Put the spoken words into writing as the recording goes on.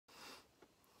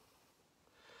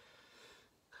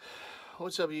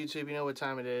What's up, YouTube? You know what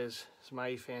time it is. It's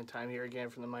MightyFan time here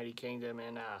again from the Mighty Kingdom,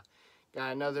 and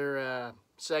got another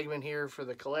segment here for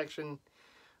the collection.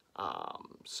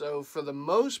 So for the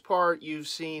most part, you've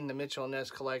seen the Mitchell & Ness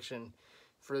collection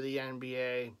for the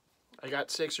NBA. I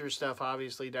got Sixers stuff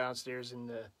obviously downstairs in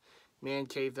the man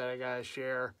cave that I gotta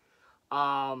share,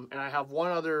 and I have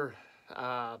one other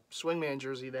Swingman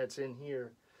jersey that's in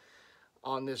here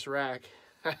on this rack.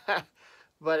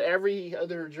 But every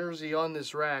other jersey on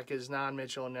this rack is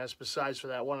non-Mitchell & Ness besides for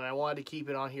that one. And I wanted to keep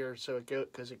it on here so it go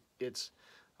because it's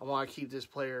I want to keep this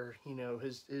player, you know,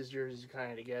 his jerseys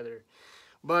kind of together.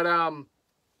 But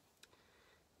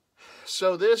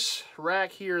so this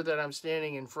rack here that I'm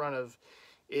standing in front of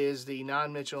is the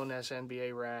non-Mitchell & Ness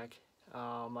NBA rack.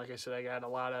 Like I said, I got a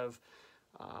lot of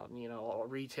you know,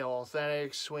 retail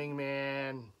authentics,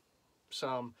 Swingman,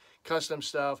 some custom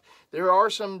stuff. There are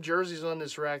some jerseys on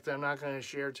this rack that I'm not going to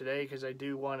share today because I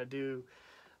do want to do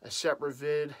a separate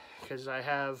vid because I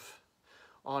have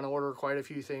on order quite a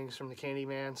few things from the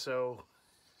Candyman. So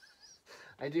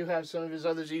I do have some of his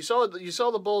others. You saw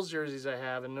the Bulls jerseys I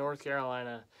have in North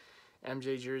Carolina,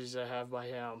 MJ jerseys I have by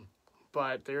him.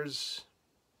 But there's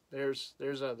other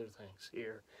things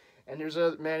here. And there's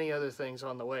many other things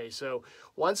on the way. So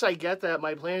once I get that,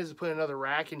 my plan is to put another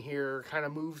rack in here, kind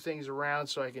of move things around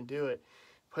so I can do it.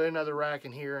 Put another rack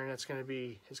in here, and it's gonna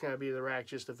be the rack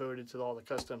just devoted to all the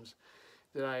customs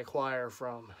that I acquire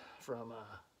from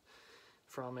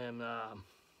him,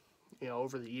 you know,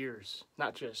 over the years.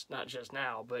 Not just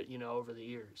now, but you know, over the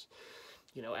years.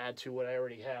 You know, add to what I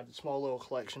already have, the small little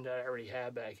collection that I already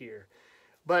have back here.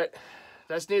 But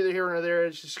that's neither here nor there.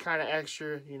 It's just kind of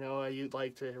extra, you know. You'd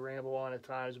like to ramble on at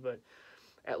times, but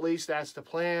at least that's the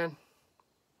plan.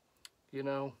 You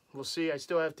know, we'll see. I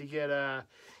still have to get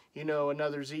you know,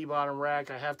 another Z-bottom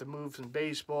rack. I have to move some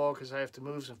baseball because I have to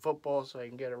move some football so I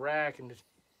can get a rack, and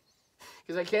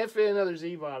because I can't fit another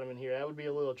Z-bottom in here, that would be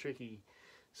a little tricky.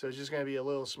 So it's just going to be a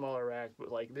little smaller rack,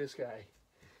 but like this guy.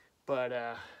 But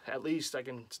at least I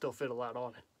can still fit a lot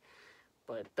on it.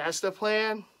 But that's the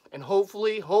plan. And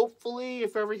hopefully,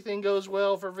 if everything goes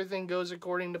well, if everything goes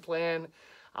according to plan,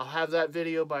 I'll have that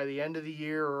video by the end of the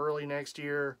year or early next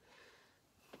year.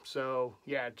 So,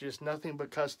 yeah, just nothing but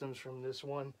customs from this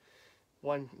one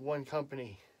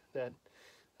company that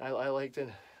I like to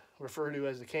refer to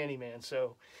as the Candyman.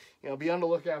 So, you know, be on the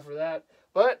lookout for that.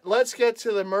 But let's get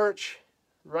to the merch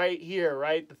right here,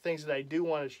 right? The things that I do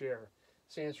want to share.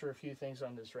 Stands for a few things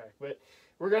on this rack. But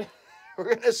we're going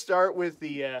to start with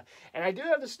the, and I do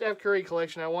have the Steph Curry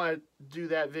collection. I want to do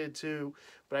that vid too,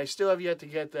 but I still have yet to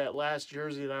get that last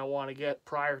jersey that I want to get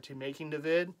prior to making the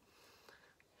vid.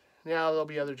 Yeah, there'll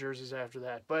be other jerseys after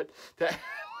that, but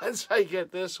once I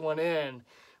get this one in,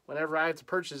 whenever I have to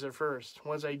purchase it first,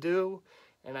 once I do,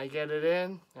 and I get it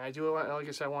in, and I do, like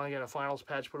I said, I want to get a finals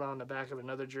patch put on the back of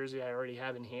another jersey I already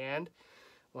have in hand.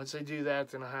 Once I do that,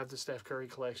 then I'll have the Steph Curry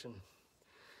collection,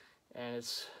 and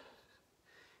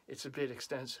it's a bit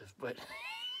extensive, but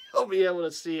you'll be able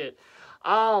to see it.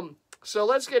 So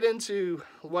let's get into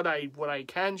what I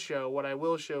can show, what I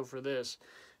will show for this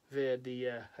vid,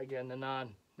 again, the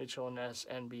non-Mitchell & Ness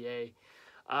NBA.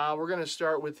 We're going to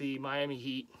start with the Miami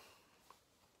Heat.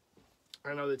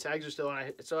 I know the tags are still on,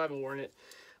 I still haven't worn it,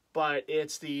 but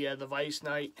it's the Vice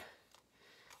Knight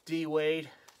D Wade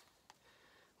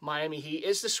Miami Heat.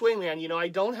 It's the Swingman. You know, I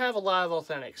don't have a lot of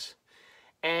authentics.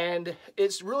 And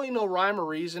it's really no rhyme or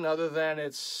reason other than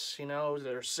it's, you know,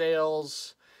 there's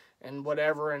sales and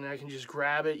whatever, and I can just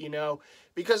grab it, you know.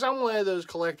 Because I'm one of those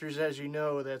collectors, as you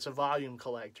know, that's a volume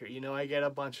collector. You know, I get a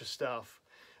bunch of stuff,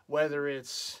 whether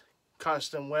it's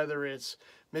custom, whether it's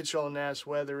Mitchell & Ness,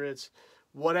 whether it's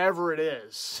whatever it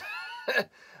is.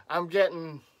 I'm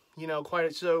getting, you know,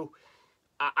 quite a... So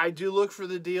I do look for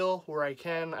the deal where I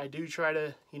can. I do try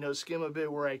to, you know, skim a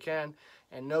bit where I can.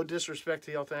 And no disrespect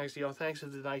to the authentics. The authentics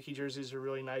of the Nike jerseys are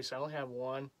really nice. I only have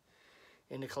one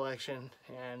in the collection,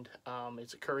 and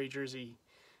it's a Curry jersey.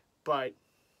 But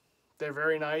they're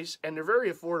very nice, and they're very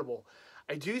affordable.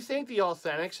 I do think the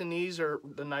authentics in these, are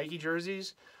the Nike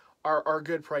jerseys, are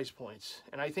good price points.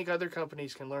 And I think other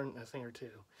companies can learn a thing or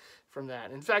two from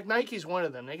that. In fact, Nike's one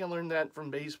of them. They can learn that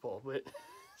from baseball. But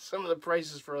some of the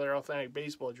prices for their authentic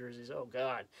baseball jerseys, oh,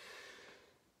 God.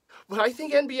 But I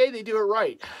think NBA, they do it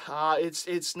right.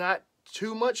 It's not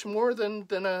too much more than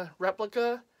a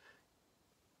replica.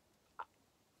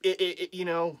 You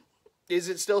know, is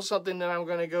it still something that I'm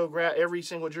going to go grab? Every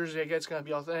single jersey I get is going to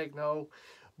be authentic? No.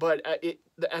 But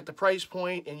at the price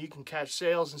point, and you can catch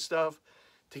sales and stuff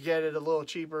to get it a little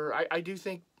cheaper, I do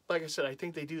think, like I said, I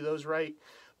think they do those right.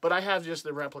 But I have just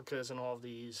the replicas in all of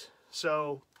these.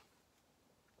 So,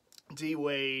 D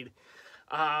Wade.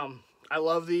 I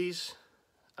love these.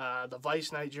 The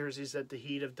Vice Night jerseys that the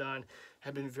Heat have done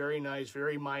have been very nice,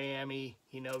 very Miami,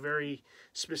 you know, very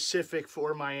specific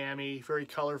for Miami, very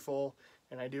colorful.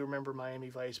 And I do remember Miami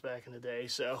Vice back in the day,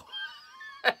 so.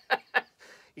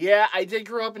 Yeah, I did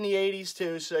grow up in the 80s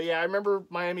too, so yeah, I remember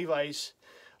Miami Vice.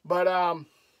 But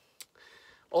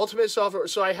Ultimate Software,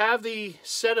 so I have the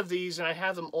set of these, and I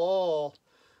have them all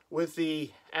with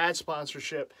the ad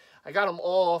sponsorship. I got them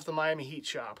all off the Miami Heat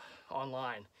shop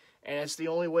online, and it's the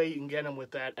only way you can get them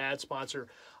with that ad sponsor.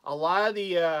 A lot of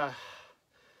the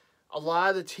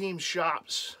team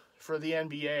shops for the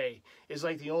NBA is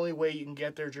like the only way you can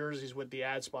get their jerseys with the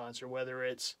ad sponsor, whether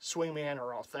it's Swingman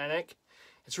or Authentic.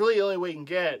 It's really the only way you can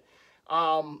get.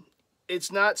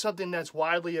 It's not something that's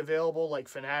widely available like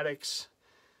Fanatics,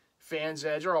 Fans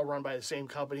Edge, are all run by the same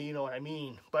company, you know what I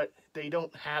mean. But they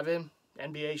don't have him.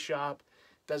 NBA shop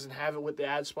doesn't have it with the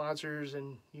ad sponsors,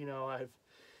 and you know,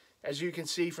 as you can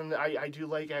see from the, I do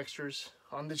like extras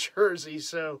on the jersey,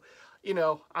 so you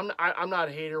know, I'm not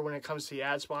a hater when it comes to the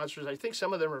ad sponsors. I think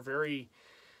some of them are very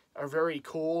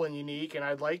cool and unique, and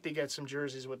I'd like to get some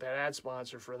jerseys with that ad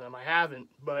sponsor for them. I haven't,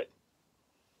 but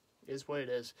is what it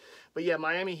is. But yeah,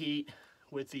 Miami Heat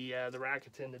with the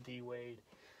Rakuten, the D Wade,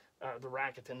 the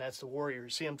Rakuten. That's the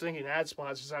Warriors. See, I'm thinking ad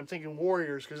sponsors. I'm thinking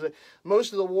Warriors because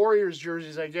most of the Warriors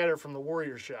jerseys I get are from the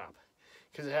Warriors shop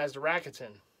because it has the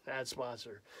Rakuten ad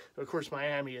sponsor. Of course,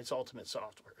 Miami, it's Ultimate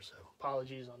Software. So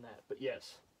apologies on that. But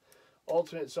yes,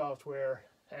 Ultimate Software.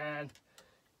 And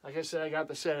like I said, I got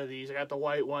the set of these. I got the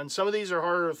white one. Some of these are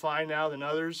harder to find now than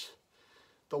others.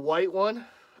 The white one,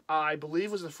 I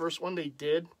believe, was the first one they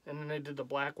did, and then they did the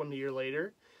black one the year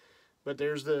later. But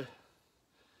there's the,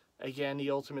 again,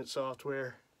 the Ultimate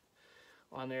Software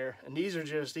on there. And these are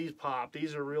just, these pop.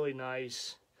 These are really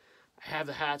nice. I have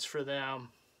the hats for them.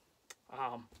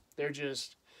 They're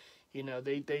just, you know,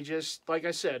 they just, like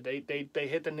I said, they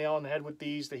hit the nail on the head with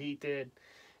these, the Heat did.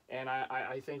 And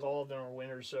I think all of them are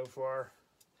winners so far.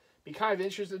 Be kind of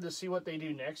interested to see what they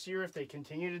do next year if they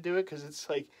continue to do it, because it's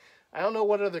like, I don't know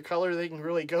what other color they can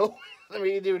really go with. I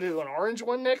mean, do an orange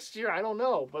one next year? I don't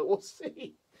know, but we'll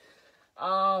see.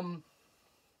 Because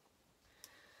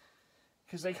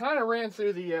they kind of ran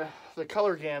through the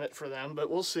color gamut for them, but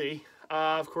we'll see.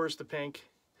 Of course, the pink.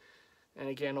 And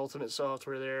again, Ultimate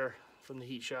Software there from the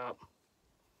Heat shop.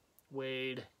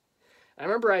 Wade. I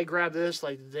remember I grabbed this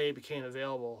like the day it became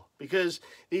available because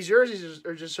these jerseys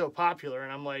are just so popular,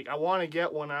 and I'm like, I want to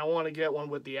get one. I want to get one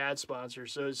with the ad sponsor.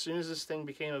 So as soon as this thing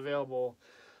became available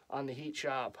on the Heat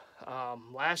shop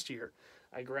last year,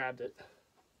 I grabbed it.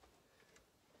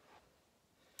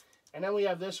 And then we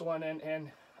have this one,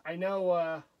 and I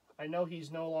know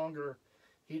he's no longer,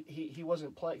 he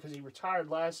wasn't playing because he retired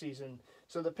last season.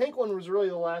 So the pink one was really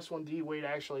the last one D Wade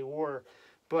actually wore,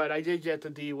 but I did get the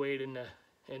D Wade in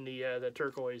the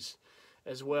turquoise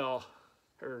as well,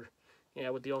 or yeah,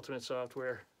 with the Ultimate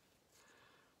Software.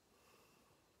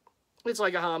 It's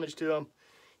like a homage to him,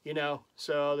 you know.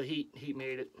 So the Heat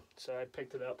made it, so I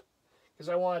picked it up because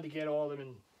I wanted to get all of them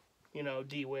in, you know,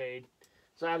 D Wade.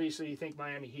 So obviously you think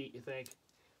Miami Heat, you think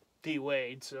D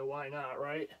Wade, so why not,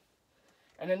 right?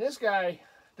 And then this guy,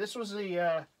 this was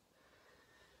the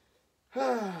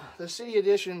City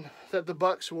Edition that the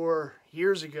Bucks wore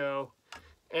years ago,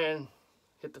 and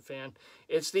hit the fan.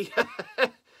 It's the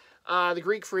the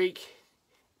Greek Freak,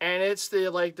 and it's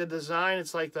the design.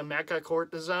 It's like the Mecca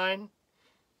Court design.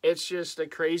 It's just a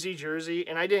crazy jersey,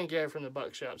 and I didn't get it from the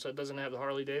Buck shop, so it doesn't have the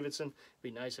Harley Davidson. It'd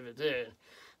be nice if it did.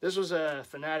 This was a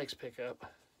Fanatics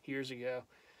pickup years ago,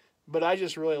 but I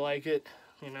just really like it.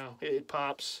 You know, it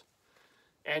pops,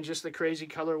 and just the crazy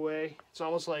colorway. It's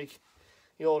almost like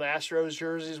the old Astros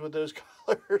jerseys with those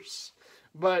colors,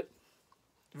 but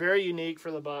very unique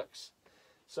for the Bucks.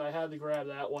 So I had to grab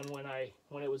that one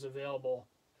when it was available.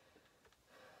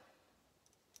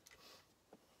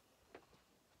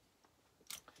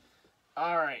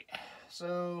 All right,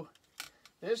 so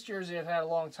this jersey I've had a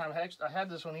long time. I had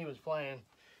this when he was playing.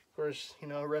 Of course, you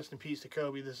know, rest in peace to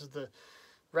Kobe. This is the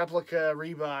replica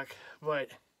Reebok, but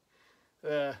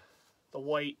the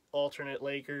white alternate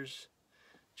Lakers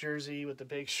jersey with the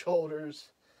big shoulders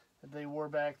that they wore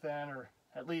back then, or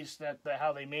at least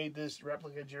how they made this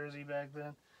replica jersey back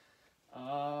then.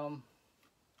 Gonna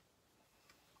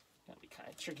be kind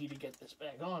of tricky to get this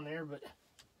back on there, but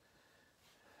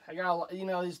I got, you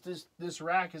know, this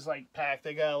rack is like packed.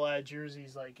 I got a lot of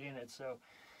jerseys like in it, so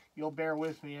you'll bear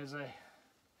with me as I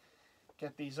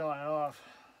get these on and off.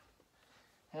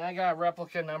 And I got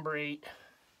replica number 8,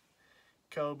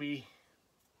 Kobe,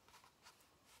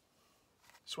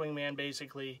 Swingman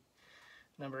basically,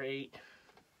 number 8.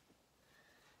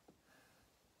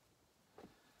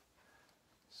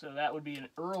 So that would be an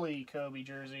early Kobe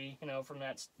jersey, you know, from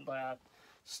that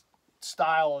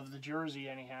style of the jersey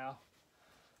anyhow.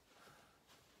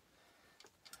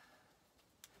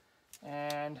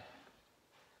 And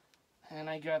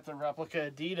I got the replica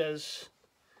Adidas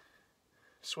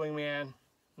Swingman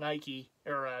Nike,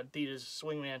 or Adidas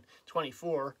Swingman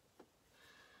 24.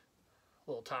 A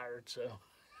little tired, so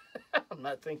I'm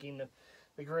not thinking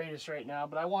the greatest right now,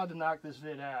 but I wanted to knock this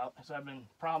vid out because I've been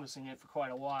promising it for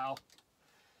quite a while.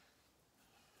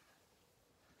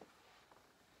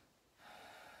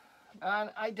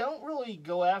 And I don't really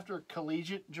go after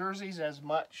collegiate jerseys as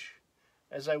much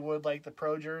as I would like the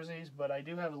pro jerseys, but I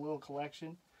do have a little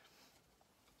collection.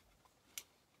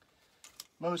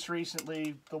 Most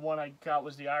recently, the one I got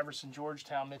was the Iverson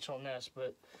Georgetown Mitchell & Ness,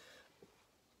 but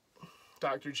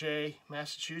Dr. J,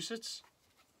 Massachusetts.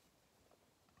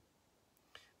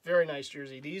 Very nice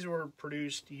jersey. These were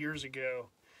produced years ago.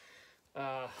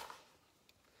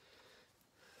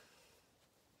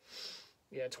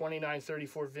 Yeah,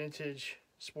 2934 vintage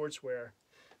sportswear,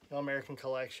 All American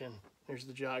collection. There's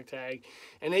the jog tag.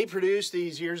 And they produced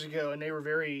these years ago, and they were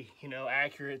very, you know,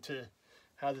 accurate to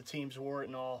how the teams wore it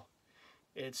and all.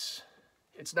 It's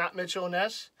not Mitchell &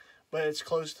 Ness, but it's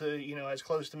close to, you know, as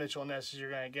close to Mitchell & Ness as you're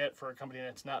going to get for a company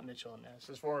that's not Mitchell & Ness.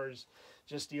 As far as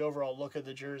just the overall look of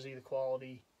the jersey, the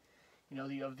quality, you know,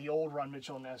 the old run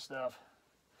Mitchell & Ness stuff.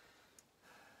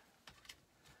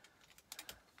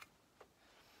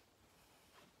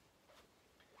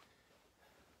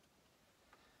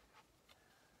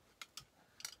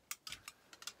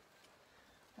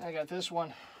 I got this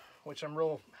one, which I'm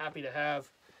real happy to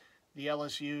have. The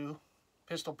LSU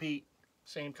Pistol Pete,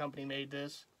 same company made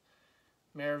this.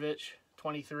 Maravich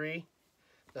 23,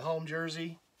 the home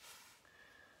jersey.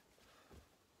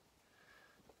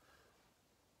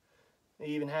 It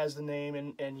even has the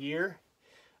name and year.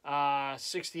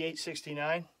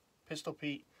 68-69, Pistol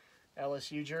Pete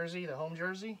LSU jersey, the home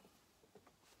jersey.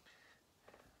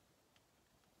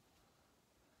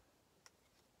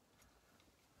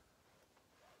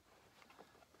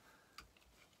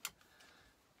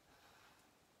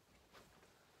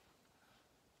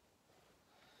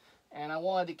 And I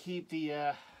wanted to keep the, you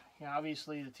know,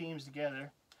 obviously the teams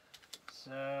together.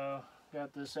 So,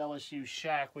 got this LSU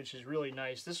Shaq, which is really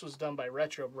nice. This was done by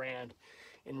Retro Brand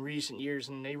in recent years,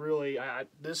 and they really, I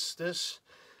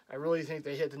really think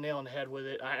they hit the nail on the head with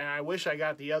it. And I wish I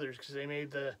got the others, because they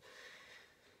made the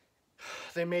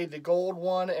gold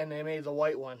one and they made the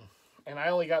white one. And I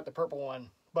only got the purple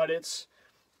one, but it's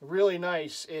really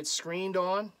nice. It's screened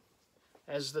on,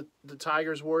 as the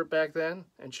Tigers wore it back then,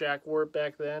 and Shaq wore it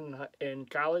back then in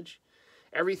college.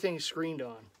 Everything's screened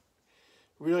on.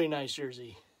 Really nice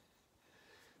jersey.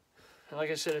 And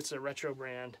like I said, it's a Retro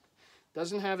Brand.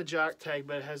 Doesn't have a jock tag,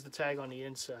 but it has the tag on the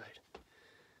inside.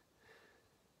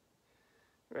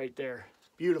 Right there.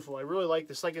 Beautiful. I really like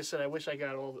this. Like I said, I wish I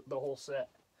got the whole set.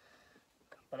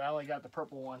 But I only got the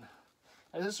purple one.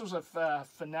 And this was a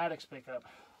Fanatics pickup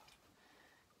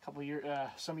a couple years,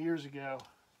 some years ago.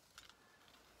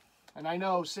 And I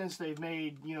know since they've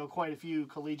made, you know, quite a few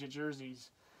collegiate jerseys.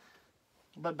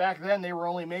 But back then they were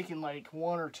only making like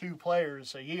 1 or 2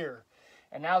 players a year.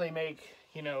 And now they make,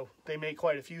 you know, they make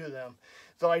quite a few of them.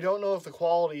 Though I don't know if the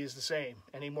quality is the same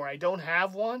anymore. I don't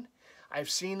have one. I've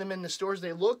seen them in the stores.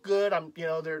 They look good. You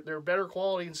know, they're better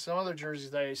quality than some other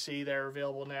jerseys that I see that are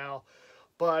available now.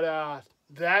 But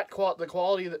the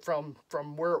quality that from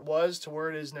where it was to where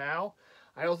it is now,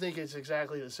 I don't think it's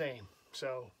exactly the same.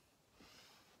 So,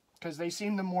 because they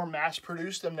seem to more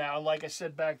mass-produce them now. And like I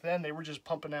said back then, they were just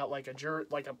pumping out like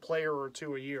a player or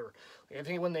 2 a year. Like I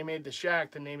think when they made the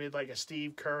Shaq, then they made like a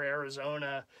Steve Kerr,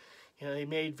 Arizona. You know, they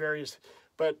made various,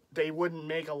 but they wouldn't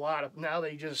make a lot of. Now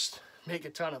they just make a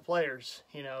ton of players.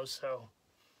 You know, so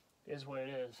it is what it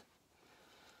is.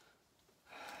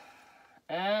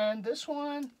 And this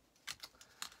one,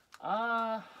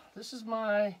 this is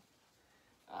my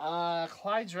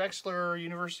Clyde Drexler,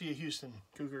 University of Houston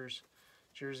Cougars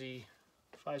jersey,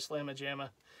 Phi Slamma Jamma.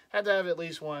 Had to have at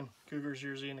least one Cougars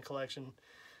jersey in the collection.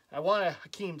 I want a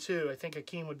Hakeem too. I think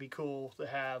Hakeem would be cool to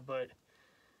have, but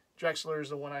Drexler is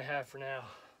the one I have for now.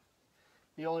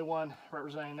 The only one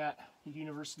representing that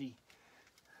university.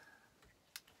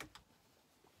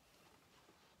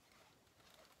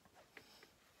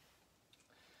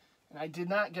 And I did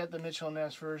not get the Mitchell &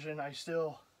 Ness version. I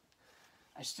still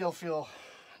feel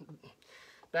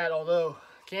that, although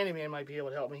Candyman might be able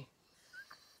to help me.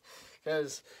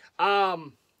 Because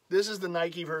this is the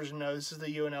Nike version, though. This is the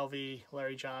UNLV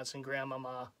Larry Johnson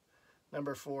Grandmama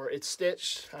 #4. It's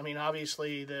stitched. I mean,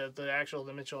 obviously the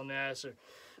Mitchell & Ness or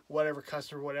whatever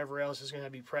customer, whatever else is going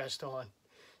to be pressed on.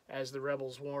 as the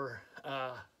Rebels wore,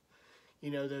 you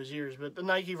know, those years. But the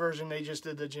Nike version, they just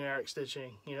did the generic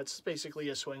stitching. You know, it's basically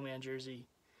a swingman jersey,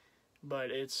 but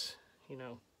it's, you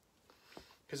know,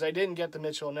 because I didn't get the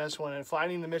Mitchell & Ness one, and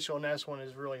finding the Mitchell & Ness one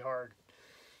is really hard,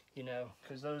 you know,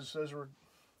 because that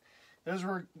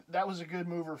was a good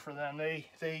mover for them. They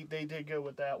did good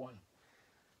with that one.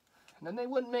 And then they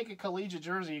wouldn't make a collegiate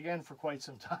jersey again for quite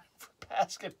some time for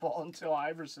basketball until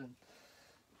Iverson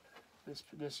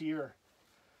this year.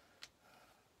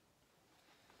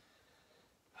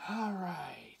 All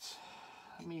right.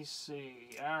 Let me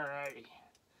see. All right.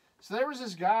 So there was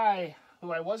this guy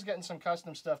who I was getting some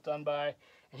custom stuff done by,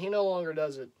 and he no longer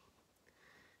does it.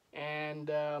 And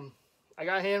I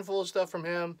got a handful of stuff from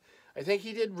him. I think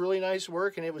he did really nice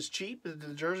work, and it was cheap.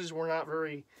 The jerseys were not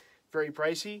very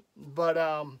pricey, but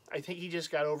I think he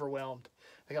just got overwhelmed.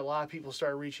 I think a lot of people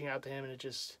started reaching out to him, and it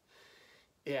just,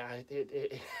 yeah,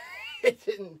 it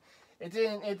didn't,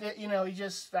 you know, he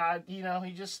just stopped.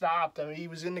 I mean, he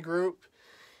was in the group,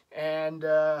 and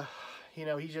you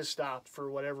know, he just stopped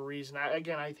for whatever reason.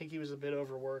 I think he was a bit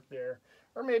overworked there,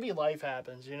 or maybe life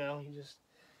happens. You know, you just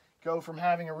go from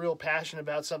having a real passion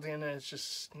about something, and then it's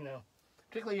just, you know,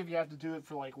 particularly if you have to do it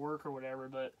for like work or whatever.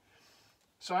 But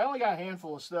so I only got a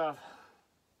handful of stuff,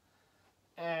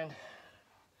 and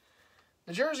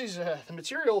the jerseys, the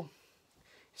material,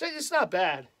 it's not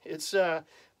bad. It's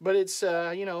but it's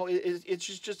you know,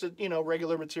 it's just a, you know,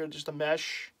 regular material, just a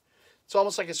mesh. It's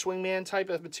almost like a swingman type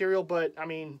of material, but I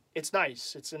mean, it's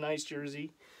nice. It's a nice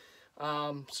jersey.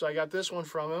 So I got this one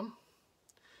from him,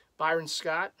 Byron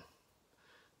Scott,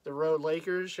 the Road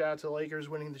Lakers. Shout out to the Lakers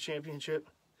winning the championship.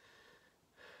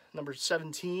 Number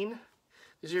 17.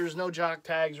 This year's no jock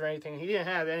tags or anything. He didn't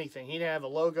have anything. He didn't have a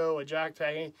logo, a jock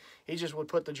tag. He just would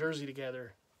put the jersey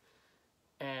together.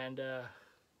 And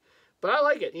but I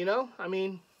like it, you know. I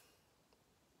mean,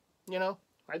 you know,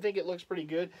 I think it looks pretty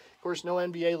good. Of course, no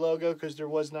NBA logo because there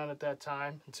was none at that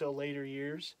time until later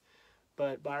years.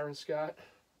 But Byron Scott,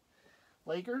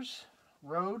 Lakers,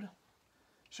 Road,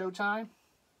 Showtime.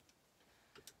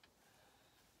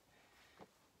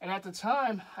 And at the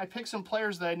time, I picked some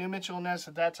players that I knew Mitchell & Ness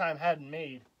at that time hadn't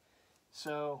made.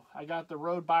 So I got the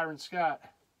Road Byron Scott.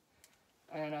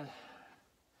 And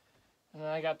then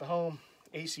I got the home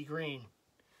AC Green.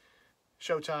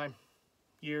 Showtime.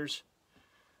 Years.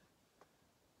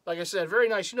 Like I said, very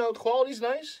nice. You know, the quality's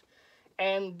nice.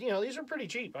 And, you know, these are pretty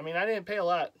cheap. I mean, I didn't pay a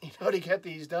lot, you know, to get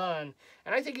these done.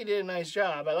 And I think he did a nice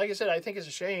job. But like I said, I think it's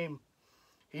a shame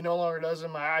he no longer does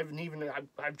them.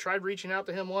 I've tried reaching out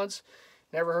to him once.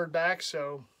 Never heard back,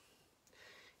 so,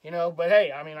 you know, but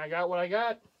hey, I mean, I got what I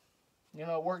got. You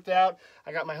know, it worked out.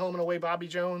 I got my home and away Bobby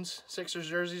Jones Sixers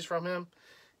jerseys from him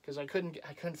because I couldn't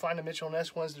find the Mitchell &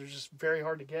 Ness ones. They're just very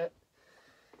hard to get.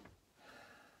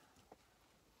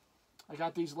 I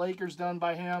got these Lakers done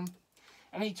by him,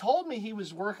 and he told me he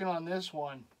was working on this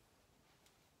one.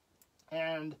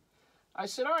 And I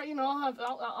said, all right, you know,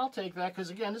 I'll take that because,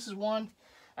 again, this is one.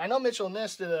 I know Mitchell &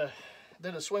 Ness did a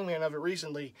swingman of it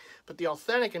recently, but the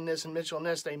authentic in this and Mitchell &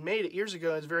 Ness, they made it years ago,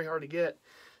 and it's very hard to get.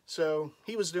 So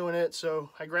he was doing it, so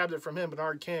I grabbed it from him,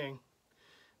 Bernard King.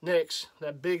 Knicks,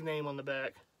 that big name on the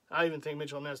back. I even think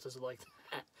Mitchell & Ness doesn't like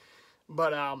that.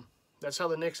 But that's how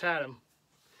the Knicks had him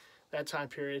that time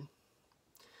period.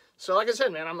 So like I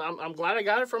said, man, I'm glad I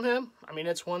got it from him. I mean,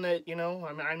 it's one that, you know,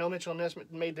 I mean, I know Mitchell & Ness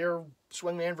made their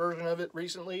swingman version of it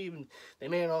recently. Even they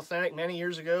made an authentic many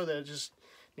years ago that just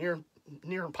near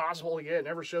impossible to get. It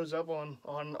never shows up on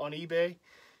eBay,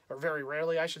 or very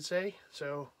rarely, I should say.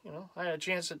 So, you know, I had a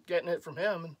chance at getting it from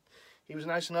him, and he was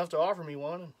nice enough to offer me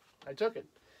one, and I took it.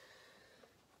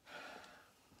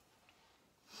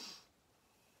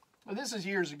 And this is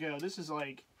years ago. This is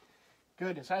like,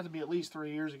 goodness, it had to be at least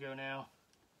 3 years ago now.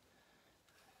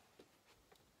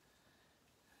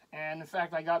 And in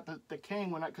fact, I got the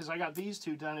King because I got these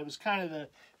two done. It was kind of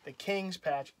the King's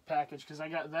package because I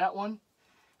got that one.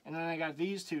 And then I got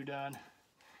these two done.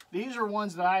 These are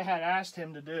ones that I had asked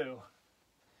him to do.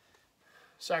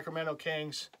 Sacramento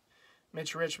Kings,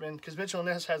 Mitch Richmond, because Mitchell &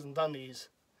 Ness hasn't done these.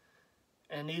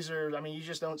 And these are, I mean, you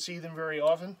just don't see them very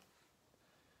often.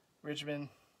 Richmond,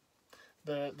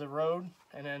 the Road,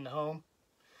 and then the home.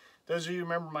 Those of you who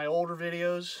remember my older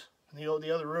videos in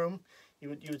the other room, you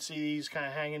would see these kind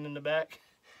of hanging in the back.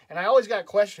 And I always got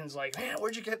questions like, man,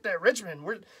 where'd you get that Richmond?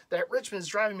 That Richmond's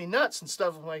driving me nuts and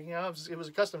stuff. I'm like, you know, it was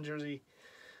a custom jersey.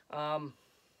 And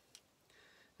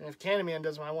if Candyman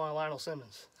does, I want a Lionel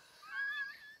Simmons.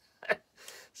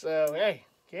 So, hey,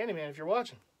 Candyman, if you're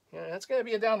watching, yeah, that's going to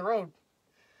be a down the road.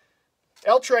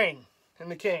 L-Train and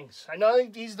the Kings. I know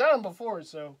he's done them before,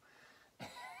 so.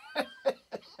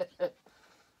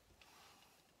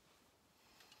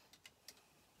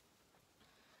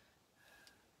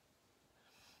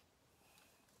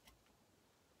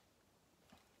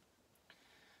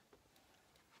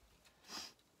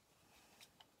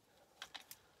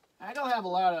 I don't have a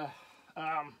lot of,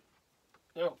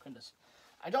 oh goodness.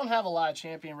 I don't have a lot of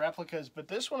champion replicas, but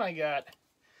this one I got,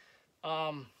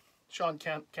 Shawn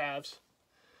Kemp calves.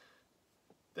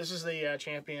 This is the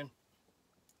champion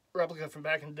replica from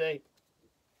back in the day.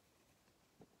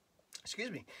 Excuse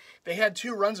me. They had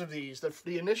 2 runs of these.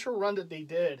 The initial run that they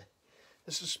did,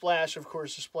 this is Splash, of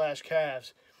course, the Splash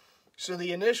calves. So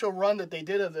the initial run that they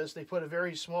did of this, they put a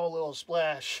very small little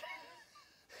splash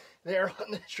there on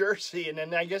the jersey, and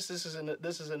then I guess this is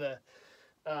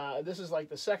like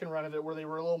the second run of it where they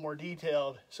were a little more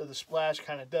detailed. So the splash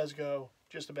kind of does go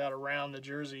just about around the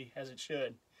jersey as it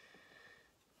should.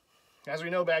 As we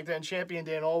know back then, Champion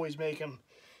didn't always make them,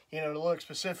 you know, to look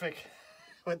specific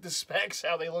with the specs,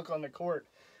 how they look on the court,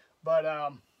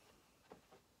 but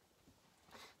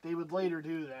they would later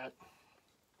do that.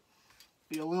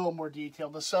 Be a little more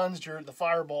detailed. The Suns jersey, the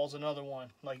Fireball's another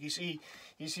one. Like you see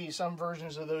some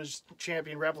versions of those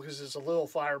champion replicas is a little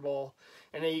Fireball,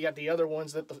 and then you got the other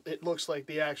ones that it looks like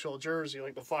the actual jersey,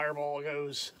 like the Fireball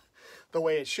goes the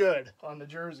way it should on the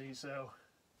jersey. So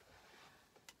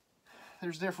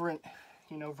there's different,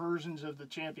 you know, versions of the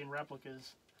champion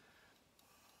replicas.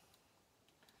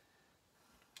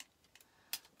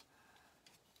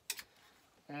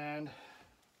 And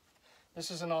this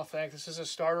is an authentic. This is a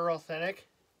starter authentic.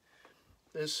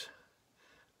 This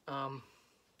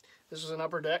is an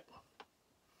upper deck.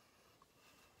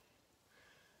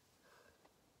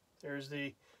 There's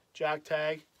the jack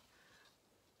tag,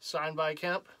 signed by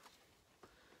Kemp.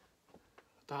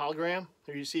 The hologram.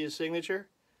 There you see his signature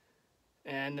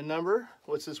and the number.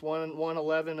 What's this?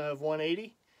 111 of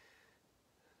 180.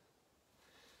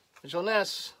 Mitchell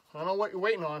Ness. I don't know what you're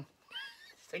waiting on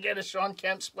to get a Shawn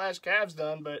Kemp Splash Cavs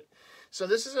done, but. So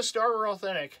this is a starter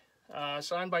authentic,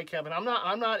 signed by Kevin. I'm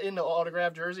not into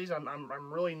autographed jerseys.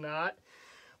 I'm really not.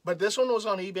 But this one was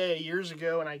on eBay years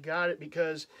ago, and I got it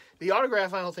because the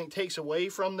autograph I don't think takes away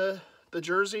from the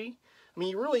jersey. I mean,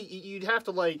 you'd have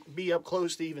to like be up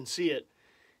close to even see it.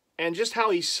 And just how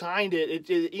he signed it,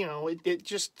 you know, it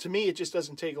just, to me, it just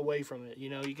doesn't take away from it. You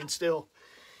know, you can still,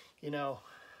 you know,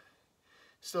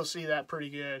 still see that pretty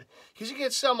good. Because you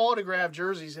get some autographed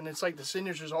jerseys and it's like the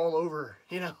signatures all over,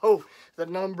 you know, the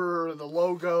number or the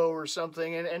logo or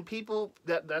something. And people,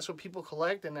 that's what people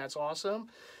collect, and that's awesome.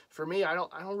 For me, I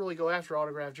don't really go after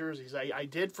autographed jerseys. I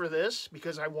did for this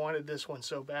because I wanted this one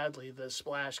so badly, the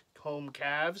Splash Home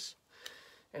Cavs.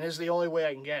 And this is the only way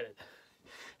I can get it.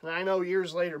 And I know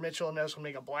years later, Mitchell and Ness will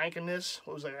make a blank in this.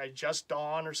 What was it, like Just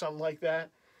Dawn or something like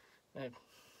that? And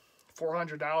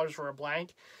 $400 for a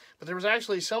blank. But there was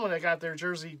actually someone that got their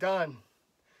jersey done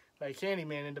by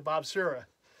Candyman into Bob Sura.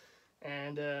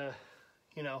 And,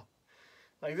 you know,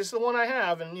 like this is the one I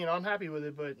have, and, you know, I'm happy with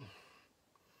it, but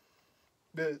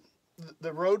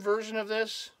the road version of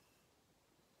this,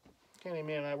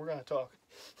 Candyman and I, we're going to talk.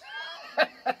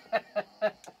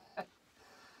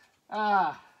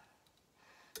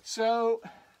 So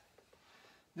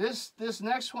this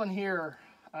next one here,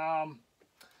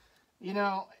 you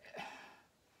know,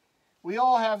 we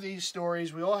all have these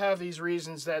stories. We all have these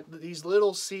reasons, that these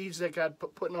little seeds that got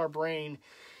put in our brain,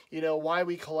 you know, why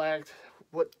we collect,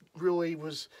 what really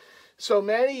was. So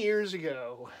many years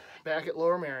ago, back at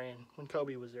Lower Merion, when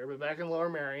Kobe was there, but back in Lower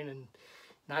Merion, and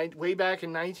way back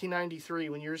in 1993,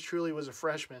 when yours truly was a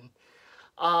freshman,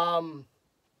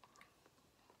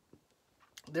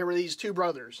 there were these 2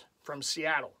 brothers from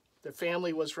Seattle. The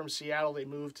family was from Seattle. They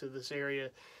moved to this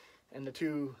area, and the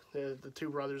two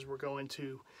brothers were going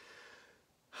to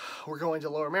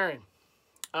Lower Merion.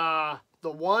 The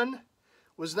one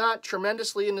was not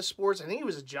tremendously into sports. I think he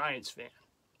was a Giants fan.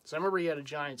 So I remember he had a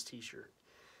Giants t-shirt.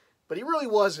 But he really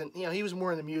wasn't. You know, he was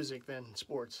more into music than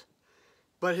sports.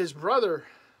 But his brother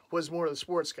was more of the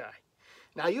sports guy.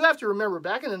 Now, you have to remember,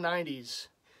 back in the 90s,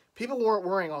 people weren't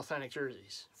wearing authentic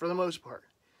jerseys, for the most part.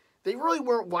 They really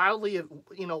weren't widely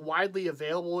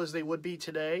available as they would be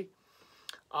today.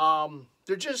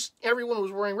 They're just, everyone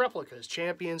was wearing replicas.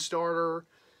 Champion, starter,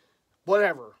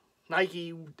 whatever.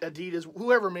 Nike, Adidas,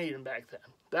 whoever made them back then.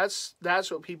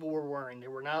 That's what people were wearing. They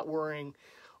were not wearing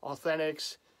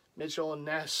authentics, Mitchell and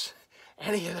Ness,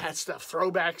 any of that stuff,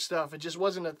 throwback stuff. It just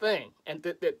wasn't a thing. And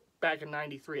that back in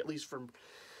 93, at least from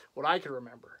what I can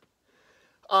remember.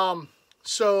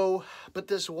 But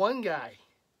this one guy,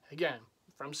 again,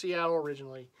 from Seattle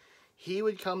originally, he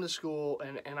would come to school,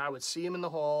 and I would see him in the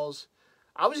halls.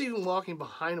 I was even walking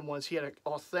behind him once. He had an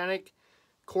authentic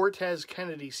Cortez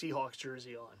Kennedy Seahawks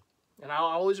jersey on. And I'll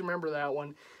always remember that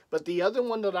one. But the other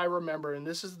one that I remember, and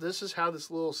this is how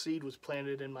this little seed was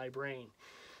planted in my brain.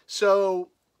 So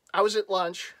I was at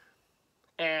lunch,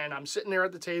 and I'm sitting there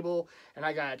at the table, and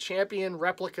I got a Champion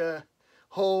replica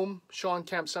home Sean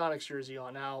Kemp Sonics jersey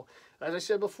on. Now, as I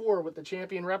said before, with the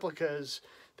champion replicas,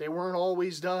 they weren't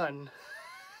always done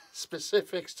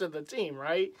specifics to the team,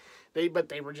 right? But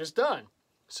they were just done.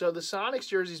 So the Sonics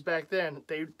jerseys back then,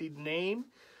 the name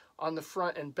on the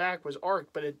front and back was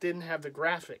arced, but it didn't have the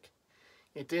graphic.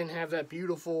 It didn't have that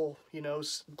beautiful, you know,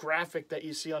 graphic that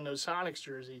you see on those Sonics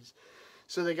jerseys.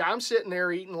 So I'm sitting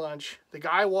there eating lunch. The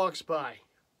guy walks by.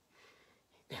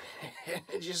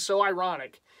 It's just so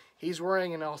ironic. He's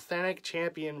wearing an authentic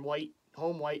champion white,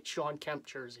 home white Sean Kemp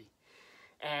jersey.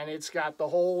 And it's got the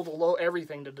whole,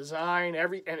 everything, the design,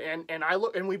 and I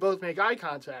look, and we both make eye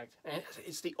contact. And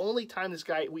it's the only time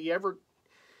we ever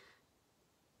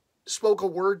spoke a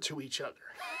word to each other.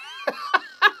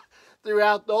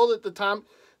 Throughout all the time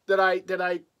that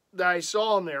I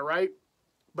saw him there, right?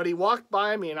 But he walked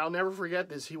by me, and I'll never forget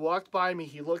this. He walked by me,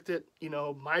 he looked at, you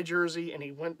know, my jersey, and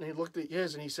he went and he looked at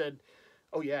his, and he said,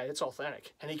 "Oh yeah, it's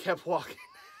authentic." And he kept walking.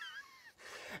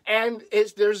 And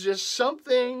there's just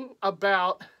something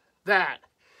about that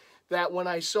when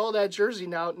I saw that jersey,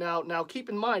 now keep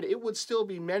in mind, it would still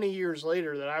be many years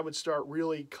later that I would start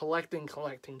really collecting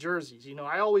jerseys. You know,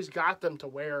 I always got them to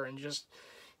wear, and just,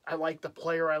 I like the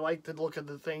player, I like the look of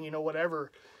the thing, you know,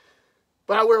 whatever.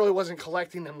 But I really wasn't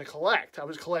collecting them to collect. I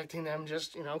was collecting them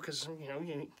just, you know, because, you know,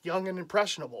 young and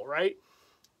impressionable, right?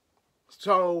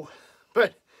 So,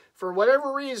 but for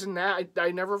whatever reason, I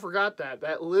never forgot that.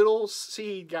 That little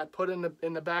seed got put in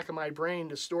the back of my brain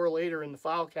to store later in the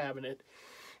file cabinet.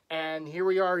 And here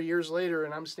we are years later,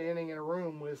 and I'm standing in a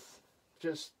room with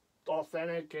just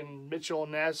authentic and Mitchell &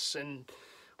 Ness and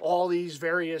all these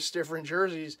various different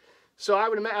jerseys. So I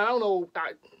would imagine, I don't know,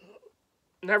 I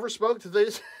never spoke to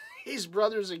these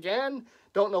brothers again.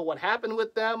 Don't know what happened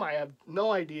with them. I have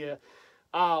no idea.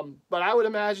 But I would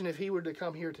imagine if he were to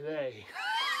come here today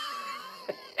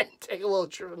and take a little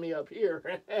trip with me up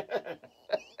here,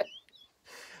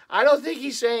 I don't think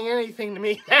he's saying anything to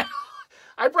me now.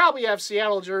 I probably have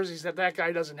Seattle jerseys that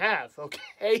guy doesn't have,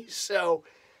 okay? So,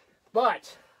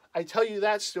 but I tell you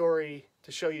that story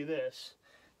to show you this,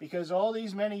 because all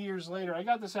these many years later, I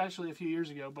got this actually a few years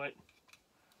ago, but,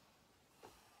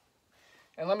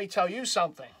 and let me tell you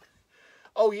something.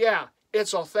 Oh yeah,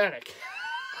 it's authentic.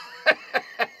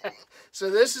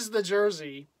 So this is the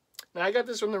jersey. Now I got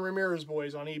this from the Ramirez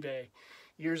boys on eBay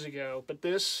years ago, but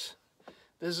this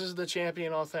is the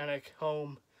champion authentic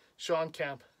home Sean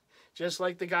Kemp. Just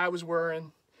like the guy was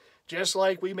wearing, just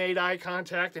like we made eye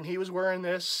contact and he was wearing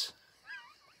this.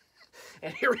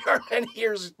 And here we are many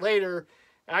years later,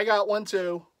 and I got one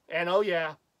too, and oh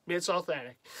yeah, it's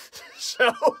authentic.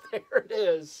 So there it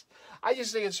is. I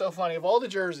just think it's so funny. Of all the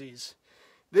jerseys,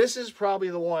 this is probably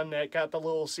the one that got the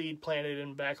little seed planted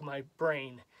in the back of my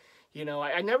brain. You know,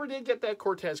 I never did get that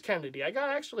Cortez Kennedy. I got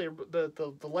actually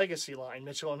the Legacy line,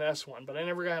 Mitchell & Ness one, but I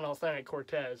never got an authentic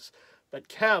Cortez. But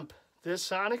Kemp, this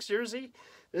Sonics jersey,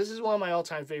 this is one of my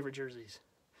all-time favorite jerseys.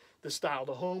 The style,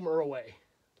 the home or away.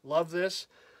 Love this.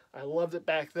 I loved it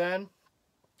back then.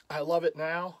 I love it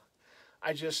now.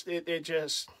 It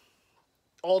just,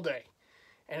 all day.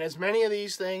 And as many of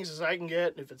these things as I can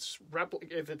get, if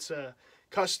it's a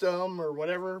custom or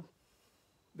whatever,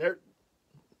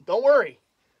 don't worry.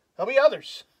 There'll be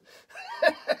others.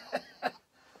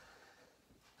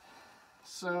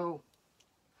 So,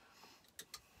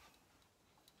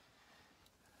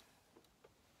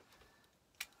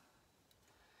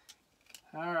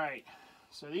 all right,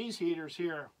 so these heaters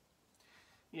here,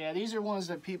 yeah, these are ones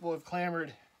that people have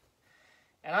clamored.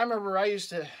 And I remember I used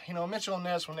to, you know, Mitchell &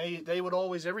 Ness, when they would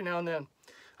always, every now and then,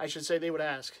 I should say, they would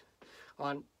ask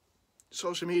on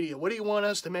social media, what do you want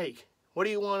us to make? What do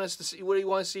you want us to see? What do you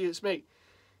want to see us make?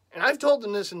 And I've told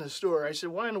them this in the store. I said,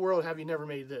 why in the world have you never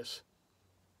made this?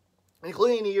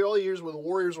 Including the early years where the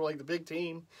Warriors were like the big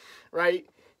team, right?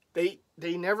 They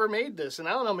never made this. And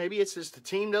I don't know, maybe it's just the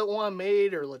team that want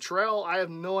made, or Latrell. I have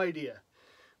no idea.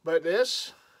 But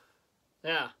this,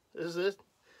 yeah, this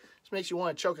makes you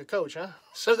want to choke a coach, huh?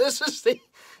 So this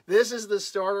is the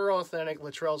starter authentic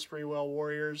Latrell Sprewell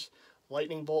Warriors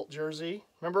lightning bolt jersey.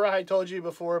 Remember I told you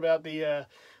before about the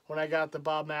when I got the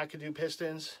Bob McAdoo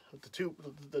Pistons with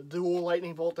the dual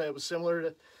lightning bolt that was similar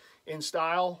to in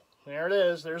style. There it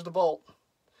is. There's the bolt.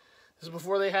 This is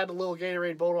before they had the little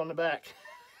Gatorade bolt on the back.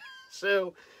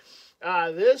 So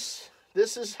this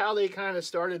is how they kind of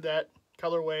started that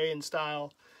colorway and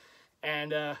style.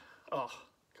 And oh,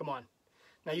 come on.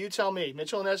 Now you tell me,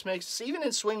 Mitchell & Ness makes this, even in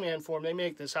swingman form, they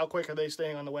make this. How quick are they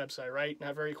staying on the website, right?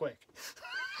 Not very quick.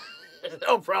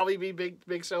 They'll probably be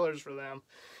big sellers for them.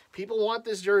 People want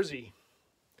this jersey.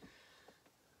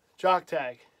 Jock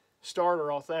tag,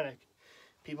 starter, authentic.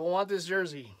 People want this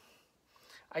jersey.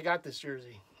 I got this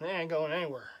jersey. They ain't going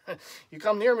anywhere. You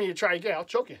come near me to try again, I'll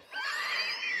choke you.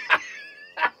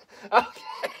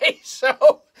 Okay,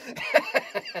 so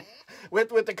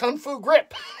with the Kung Fu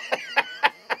grip.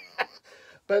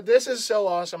 But this is so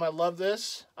awesome. I love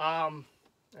this. I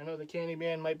know the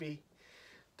Candyman might be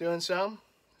doing some.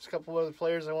 There's a couple other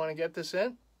players I want to get this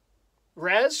in.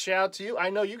 Rez, shout out to you. I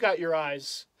know you got your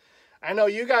eyes. I know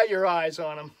you got your eyes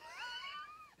on him.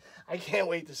 I can't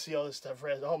wait to see all this stuff,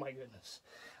 Rez. Oh, my goodness.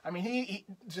 I mean, he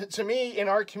to me, in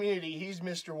our community, he's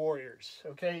Mr. Warriors.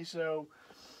 Okay, so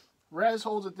Rez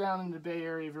holds it down in the Bay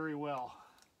Area very well.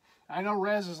 I know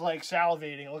Rez is like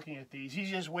salivating looking at these.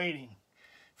 He's just waiting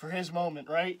for his moment,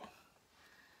 right?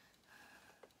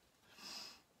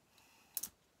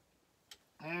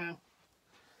 And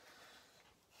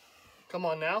come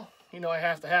on now. You know I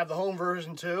have to have the home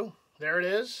version too. There it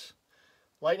is.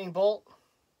 Lightning bolt.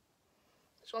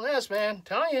 This one has, man. I'm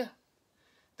telling you.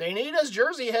 They need us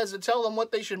jersey heads to tell them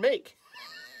what they should make.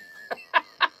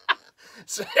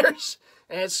 So there's,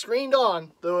 and it's screened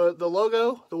on. The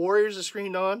logo, the Warriors is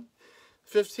screened on.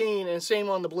 15, and same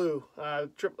on the blue.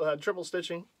 Triple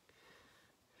stitching.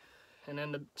 And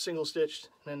then the single stitched.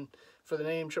 And then for the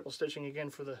name, triple stitching again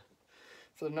for the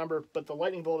number. But the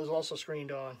lightning bolt is also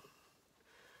screened on.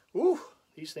 Ooh,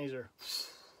 these things are...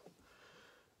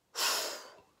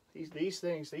 These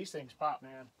things pop,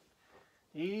 man.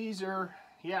 These are...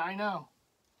 Yeah, I know.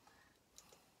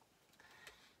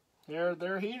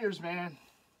 They're heaters, man.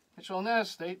 Mitchell &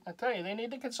 Ness, I tell you, they need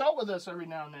to consult with us every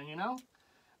now and then, you know?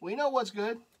 We know what's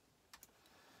good.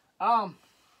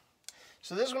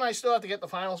 So this one I still have to get the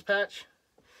finals patch.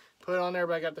 Put it on there,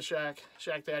 but I got the Shaq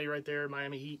Daddy right there,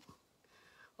 Miami Heat.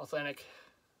 Authentic.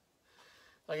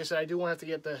 Like I said, I do want to have to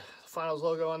get the finals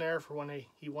logo on there for when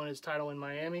he won his title in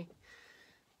Miami.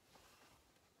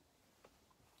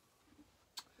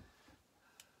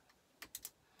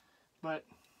 But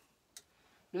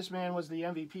this man was the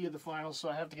MVP of the finals, so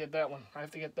I have to get that one. I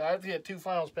have to get two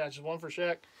finals patches, one for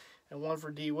Shaq and one for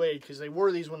D Wade, because they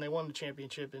wore these when they won the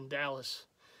championship in Dallas.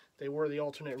 They were the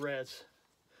alternate reds.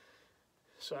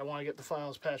 So I want to get the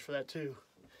finals patch for that too.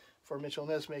 For Mitchell &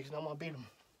 Ness makes, and I'm gonna beat him.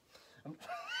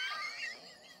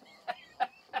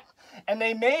 And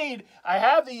they made, I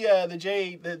have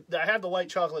I have the white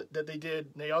chocolate that they did.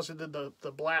 They also did the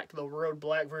road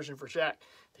black version for Shaq.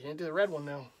 They didn't do the red one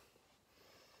though.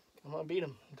 I'm gonna beat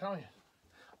him. I'm telling you.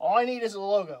 All I need is the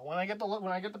logo. When I get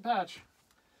the patch,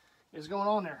 it's going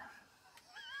on there.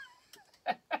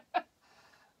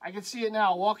 I can see it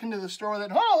now. Walk into the store.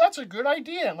 Oh, that's a good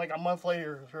idea. And like a month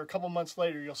later or a couple months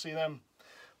later, you'll see them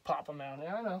pop them out.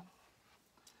 Yeah, I know.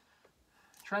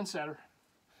 Trendsetter.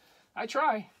 I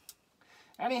try.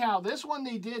 Anyhow, this one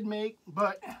they did make,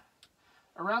 but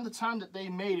around the time that they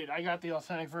made it, I got the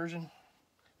authentic version.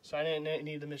 So I didn't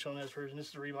need the Mitchell & Ness version. This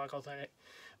is the Reebok authentic.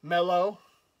 Melo.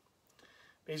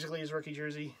 Basically his rookie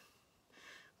jersey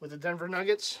with the Denver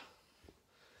Nuggets.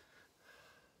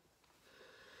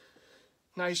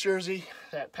 Nice jersey.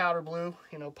 That powder blue,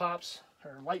 you know, pops.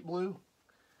 Or light blue.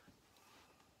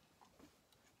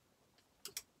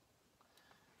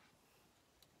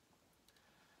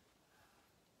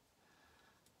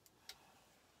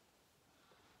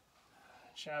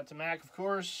 Shout out to Mac, of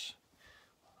course.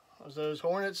 Those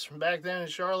Hornets from back then in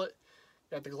Charlotte.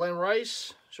 Got the Glenn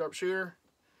Rice, sharpshooter,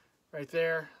 right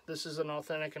there. This is an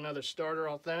authentic, another starter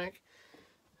authentic.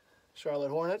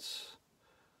 Charlotte Hornets.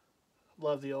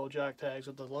 Love the old jock tags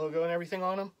with the logo and everything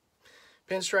on them.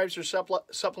 Pinstripes are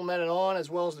supplemented on, as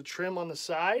well as the trim on the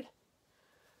side.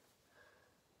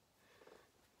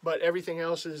 But everything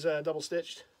else is double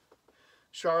stitched.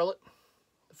 Charlotte,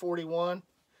 41.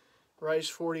 Rice,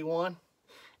 41.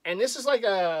 And this is like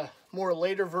a more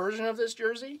later version of this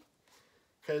jersey,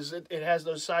 because it has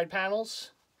those side panels.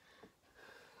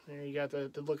 There you got the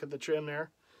look at the trim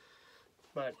there.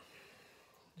 But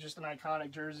just an iconic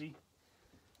jersey.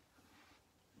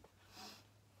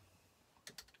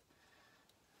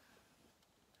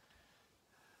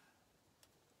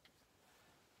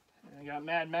 And I got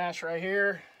Mad Mash right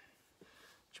here.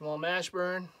 Jamal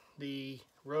Mashburn, the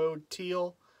Road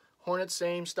Teal Hornets,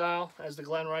 same style as the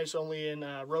Glenn Rice, only in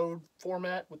road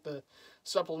format with the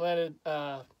supplemented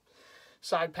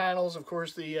side panels. Of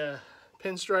course, the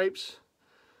pinstripes.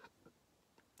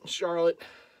 Charlotte.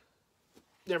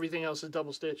 Everything else is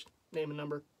double stitched. Name and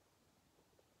number.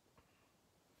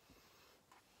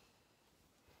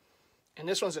 And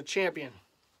this one's a champion.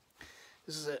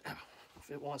 This is if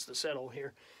it wants to settle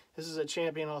here. This is a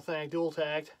champion authentic dual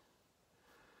tagged.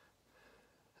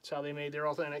 That's how they made their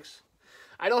authentics.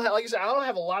 I don't have, like I said, I don't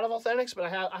have a lot of authentics, but I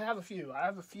have a few.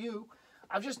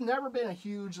 I've just never been a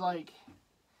huge, like,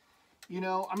 You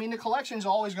know, I mean, the collection's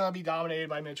always going to be dominated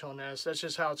by Mitchell & Ness. That's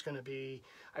just how it's going to be.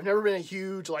 I've never been a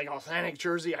huge, like, authentic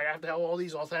jersey. I have to have all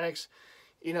these authentics.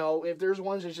 You know, if there's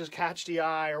ones that just catch the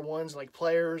eye, or ones like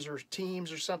players or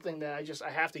teams or something that I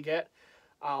have to get,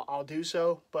 I'll do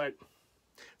so. But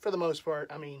for the most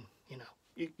part, I mean, you know,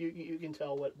 you can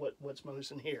tell what's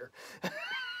most in here.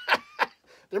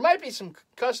 There might be some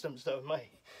customs, though.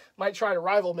 Might try to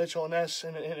rival Mitchell & Ness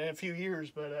in a few years,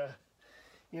 but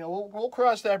you know, we'll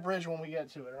cross that bridge when we get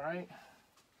to it, all right?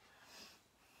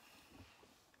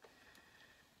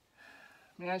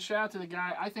 Man, shout out to the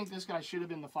guy. I think this guy should have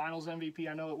been the finals MVP.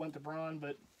 I know it went to Braun,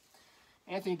 but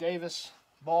Anthony Davis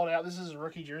balled out. This is a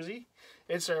rookie jersey.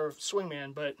 It's a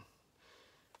swingman, but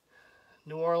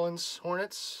New Orleans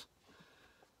Hornets.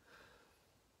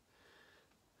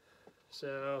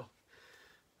 So,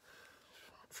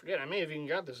 forget, I may have even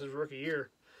got this as rookie year.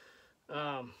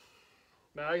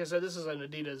 But like I said, this is an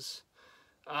Adidas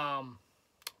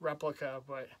replica,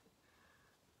 but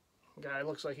guy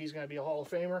looks like he's going to be a Hall of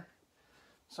Famer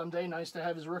someday. Nice to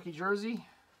have his rookie jersey.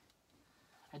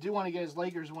 I do want to get his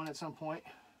Lakers one at some point.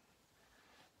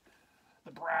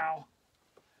 The brow.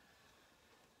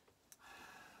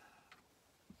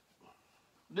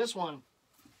 This one,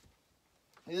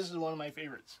 this is one of my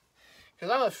favorites.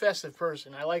 Because I'm a festive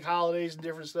person. I like holidays and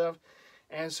different stuff.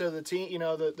 And so the team, you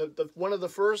know, the one of the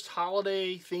first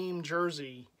holiday themed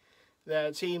jersey that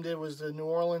a team did was the New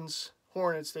Orleans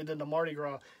Hornets. They did the Mardi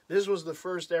Gras. This was the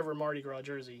first ever Mardi Gras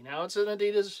jersey. Now it's an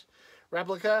Adidas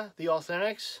replica, the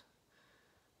Authentics.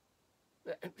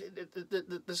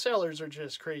 The sellers are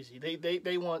just crazy.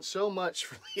 They want so much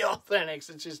for the Authentics.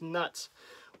 It's just nuts.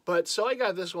 But so I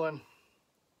got this one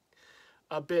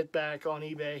a bit back on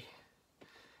eBay,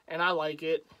 and I like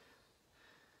it.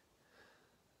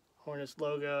 Hornets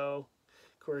logo,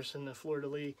 of course, in the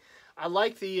fleur-de-lis. I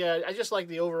like the, I just like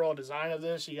the overall design of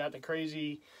this. You got the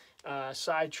crazy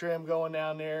side trim going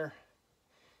down there,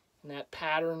 and that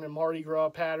pattern, the Mardi Gras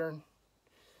pattern.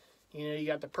 You know, you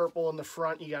got the purple in the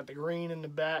front, you got the green in the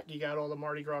back, you got all the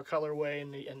Mardi Gras colorway,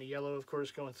 and the yellow, of course,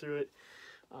 going through it.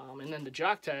 And then the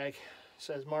jock tag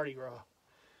says Mardi Gras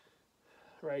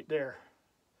right there.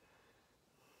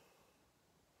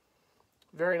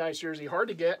 Very nice jersey, hard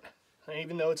to get.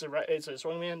 Even though it's a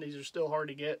swingman, these are still hard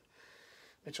to get.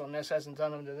 Mitchell & Ness hasn't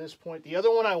done them to this point. The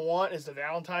other one I want is the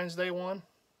Valentine's Day one.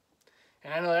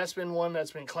 And I know that's been one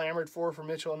that's been clamored for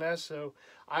Mitchell & Ness. So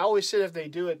I always said if they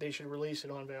do it, they should release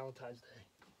it on Valentine's Day.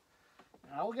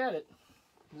 And I will get it,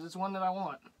 because it's one that I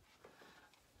want.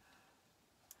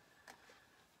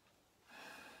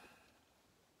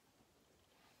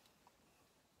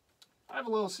 I have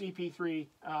a little CP3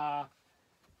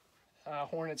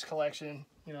 Hornets collection.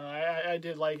 You know, I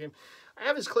did like him. I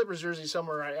have his Clippers jersey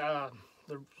somewhere.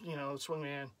 You know,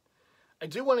 swingman. I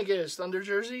do want to get his Thunder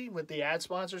jersey with the ad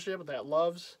sponsorship, with that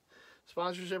Loves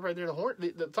sponsorship right there.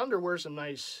 The Thunder wears some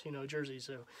nice, you know, jerseys.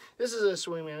 So this is a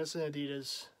swingman. It's an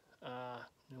Adidas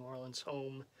New Orleans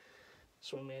home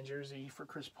swingman jersey for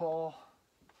Chris Paul.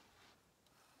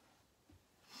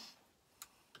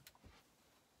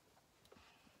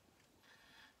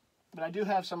 But I do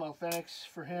have some Authentics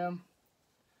for him,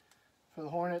 for the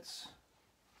Hornets.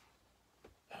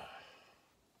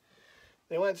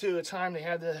 They went to a time they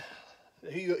had the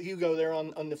Hugo there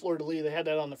on the fleur-de-lis. They had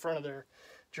that on the front of their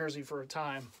jersey for a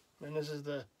time. And this is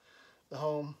the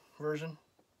home version,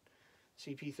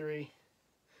 CP3.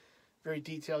 Very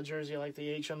detailed jersey. I like the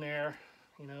H on there.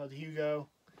 You know, the Hugo.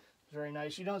 Very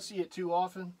nice. You don't see it too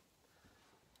often.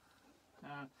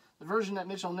 The version that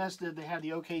Mitchell & Ness did, they had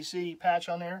the OKC patch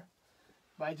on there.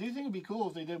 But I do think it'd be cool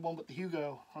if they did one with the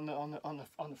Hugo on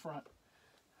the front.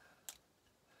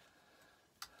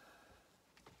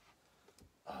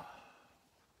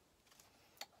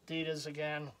 Adidas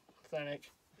again,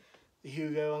 authentic. The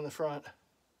Hugo on the front.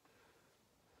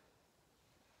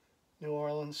 New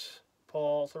Orleans,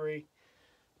 Paul 3.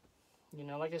 You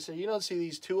know, like I said, you don't see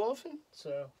these too often,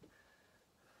 so.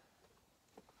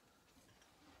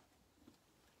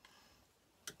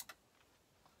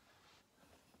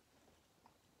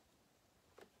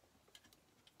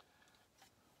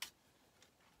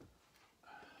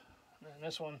 And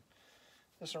this one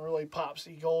really pops,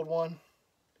 the gold one.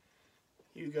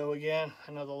 Hugo again.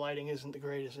 I know the lighting isn't the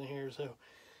greatest in here, so.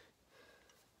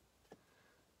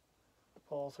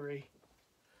 Paul 3.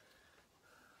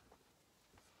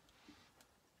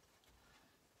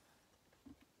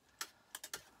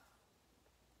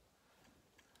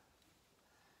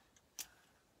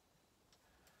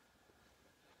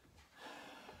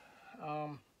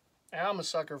 And I'm a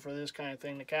sucker for this kind of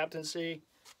thing. The captaincy,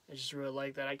 I just really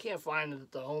like that. I can't find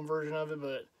the home version of it,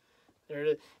 but There it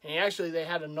is. And they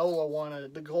had a NOLA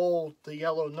one, the gold, the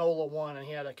yellow NOLA one, and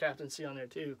he had a captaincy on there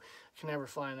too. I can never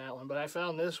find that one, but I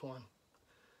found this one,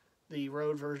 the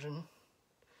road version.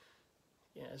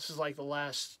 Yeah, this is like the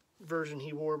last version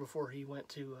he wore before he went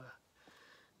to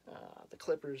the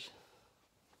Clippers.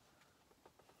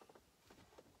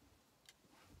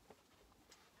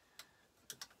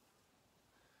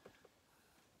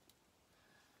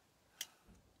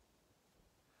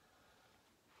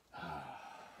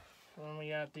 And then we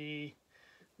got the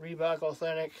Reebok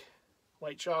Authentic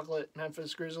White Chocolate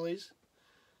Memphis Grizzlies.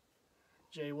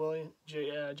 Jason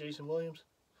Williams.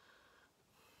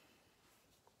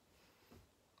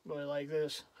 Really like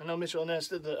this. I know Mitchell & Ness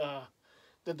did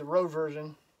the road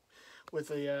version with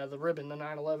the ribbon, the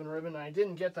 9/11 ribbon. I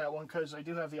didn't get that one because I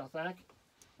do have the Authentic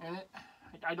in it.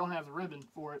 I don't have the ribbon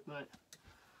for it, but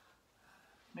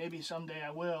maybe someday I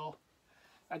will.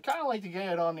 I'd kind of like to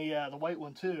get it on the white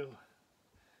one too,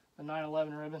 the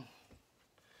 9/11 ribbon.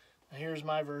 And here's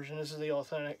my version. This is the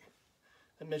Authentic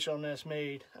that Mitchell & Ness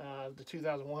made, the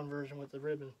 2001 version with the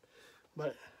ribbon.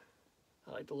 But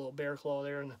I like the little bear claw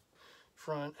there in the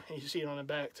front. And you see it on the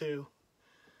back too.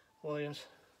 Williams.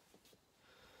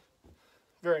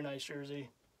 Very nice jersey.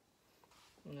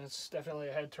 And that's definitely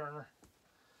a head turner.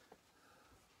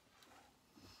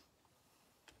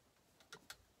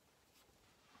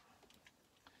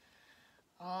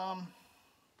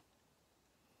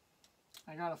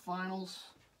 I got a finals.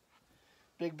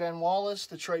 Big Ben Wallace,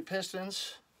 Detroit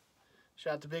Pistons.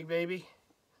 Shout out to Big Baby.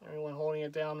 Everyone holding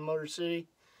it down in Motor City.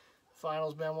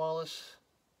 Finals, Ben Wallace.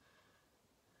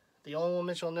 The only one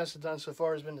Mitchell & Ness has done so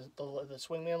far has been the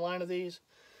Swingman line of these.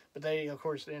 But they, of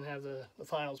course, didn't have the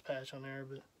finals patch on there.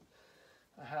 But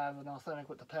I have an Authentic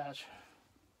with the patch.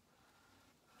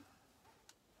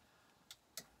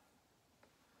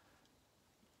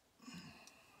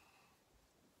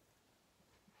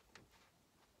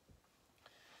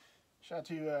 Shout out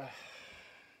to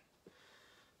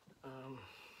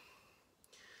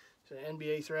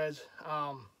NBA Threads.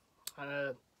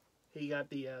 He got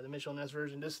the Mitchell & Ness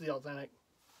version. This is the Authentic.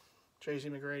 Tracy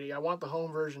McGrady. I want the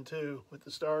home version too with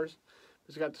the stars.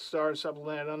 It's got the stars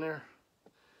supplemented on there.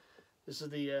 This is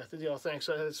the Authentic,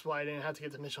 so that's why I didn't have to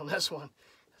get the Mitchell & Ness one.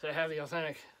 So I have the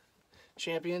Authentic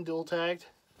champion dual tagged.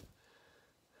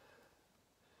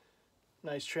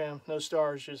 Nice trim, no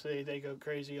stars, just they go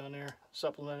crazy on there.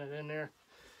 Supplemented in there.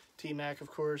 T-Mac,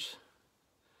 of course.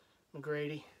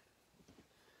 McGrady.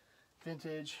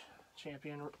 Vintage,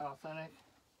 champion, Authentic.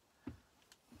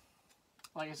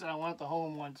 Like I said, I want the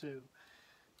home one too.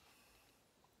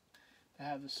 To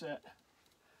have the set.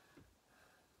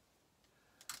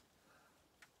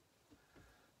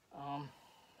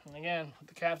 And again, with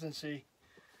the captaincy.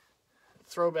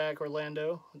 Throwback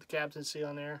Orlando with the captaincy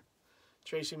on there.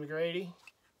 Tracy McGrady.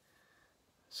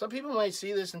 Some people might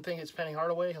see this and think it's Penny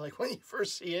Hardaway. Like when you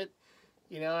first see it,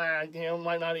 you know,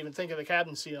 might not even think of the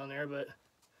captaincy on there, but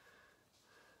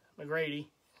McGrady.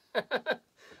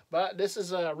 But this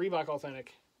is a Reebok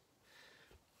Authentic.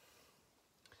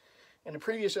 And the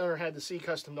previous owner had the C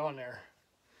customed on there.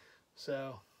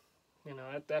 So, you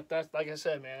know, that's like I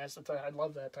said, man, that's the type, I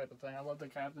love that type of thing. I love the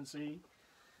captaincy.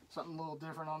 Something a little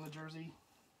different on the jersey.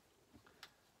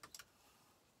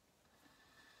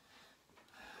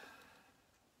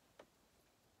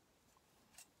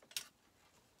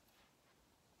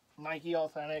 Nike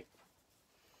Authentic.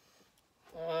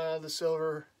 The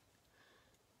silver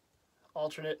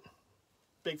alternate.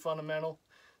 Big fundamental.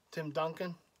 Tim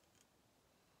Duncan.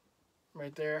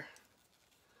 Right there.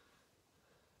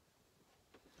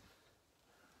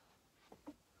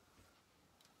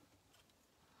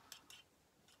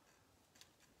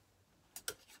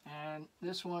 And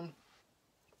this one.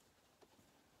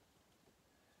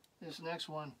 This next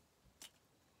one.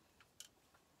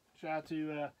 Shout out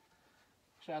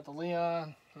to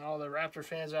Leon and all the Raptor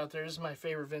fans out there. This is my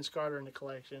favorite Vince Carter in the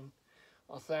collection.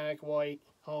 Authentic white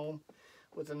home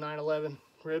with the 9/11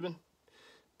 ribbon.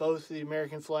 Both the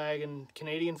American flag and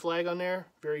Canadian flag on there.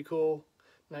 Very cool.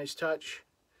 Nice touch.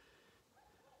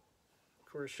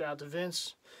 Of course, shout out to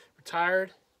Vince.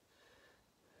 Retired.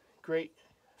 Great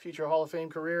future Hall of Fame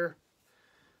career.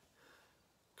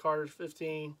 Carter's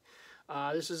 15.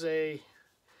 This is a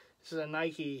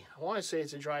Nike. I want to say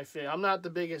it's a dry fit. I'm not the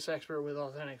biggest expert with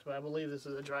Authentics, but I believe this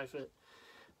is a dry fit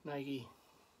Nike.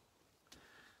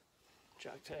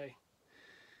 Jock tag.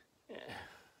 Yeah.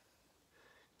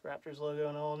 Raptors logo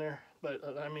and all in there. But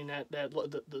I mean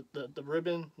the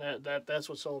ribbon, that's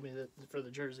what sold me for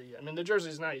the jersey. I mean the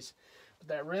jersey's nice, but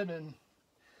that ribbon,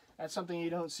 that's something you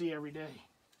don't see every day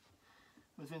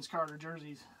with Vince Carter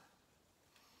jerseys.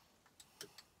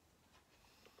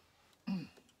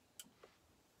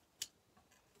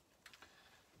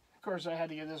 Of course, I had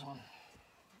to get this one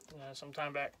some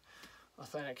time back.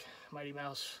 Authentic Mighty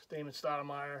Mouse Damon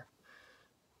Stoudemire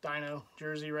Dino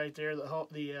jersey right there.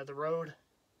 The road.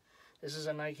 This is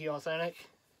a Nike Authentic.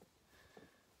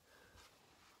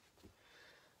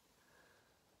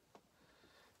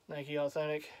 Nike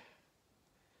Authentic.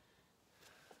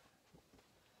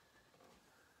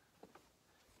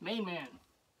 Main man.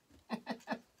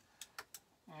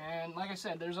 And like I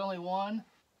said, there's only one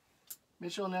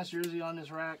Mitchell & Ness jersey on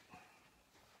this rack.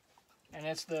 And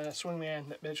it's the Swingman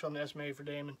that Mitchell & Ness made for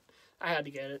Damon. I had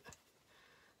to get it.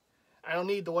 I don't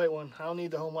need the white one. I don't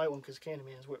need the home white one because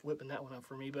Candyman's whipping that one up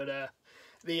for me. But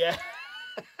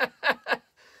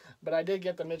but I did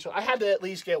get the Mitchell. I had to at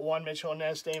least get one Mitchell &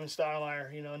 Ness Damon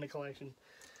Stoudemire, you know, in the collection.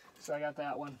 So I got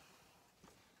that one.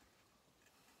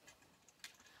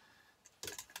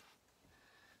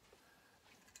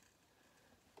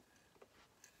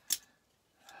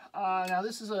 Now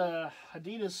this is a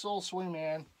Adidas Soul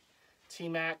Swingman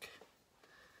T-Mac.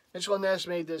 Mitchell & Ness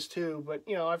made this too, but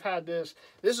you know, I've had this.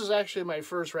 This was actually my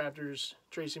first Raptors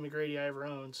Tracy McGrady I ever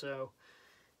owned, so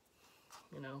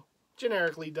you know,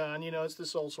 generically done. You know, it's the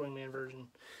Soul Swingman version,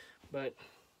 but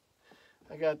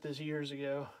I got this years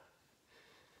ago.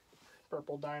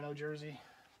 Purple Dino jersey.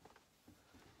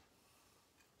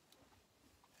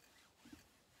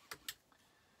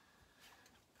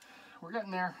 We're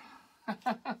getting there.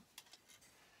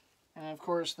 And of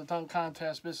course, the dunk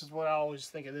contest. This is what I always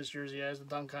think of this jersey as, the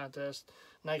dunk contest.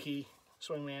 Nike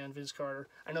Swingman, Vince Carter.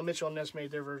 I know Mitchell & Ness made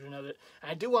their version of it.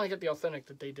 And I do want to get the authentic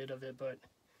that they did of it, but,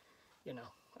 you know,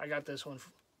 I got this one,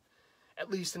 at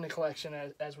least in the collection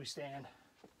as we stand.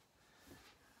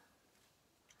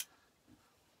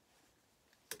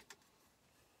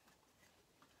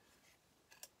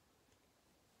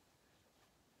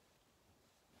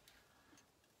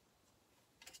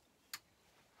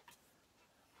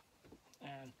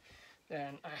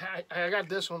 And I got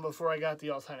this one before I got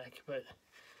the authentic, but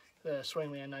the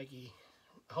Swingman Nike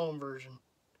home version.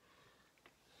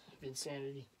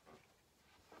 Insanity.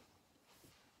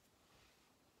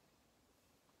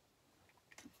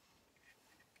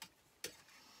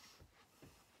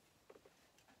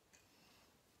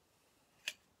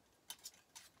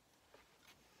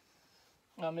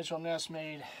 Mitchell & Ness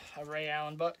made a Ray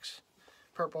Allen Bucks,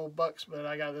 purple Bucks, but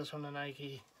I got this one, the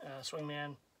Nike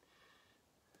Swingman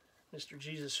Mr.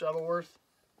 Jesus Shuttleworth,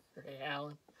 Ray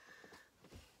Allen.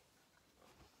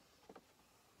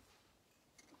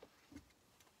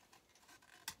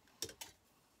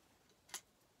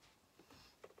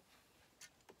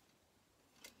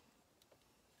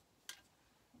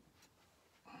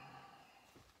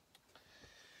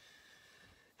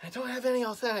 I don't have any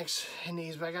authentics in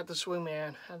these, but I got the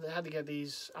Swingman. I had to get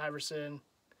these. Iverson.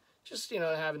 Just, you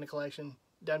know, having the collection.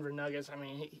 Denver Nuggets. I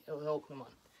mean, he'll come on.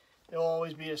 He'll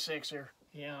always be a Sixer,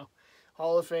 you know.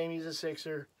 Hall of Fame, he's a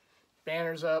Sixer.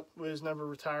 Banners up with his number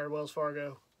retired, Wells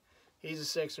Fargo. He's a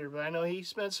Sixer, but I know he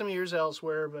spent some years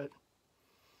elsewhere, but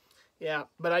yeah.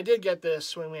 But I did get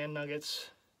this Swingman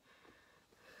Nuggets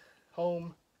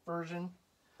home version.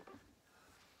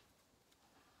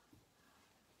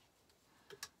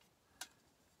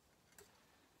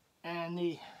 And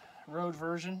the road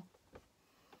version,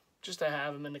 just to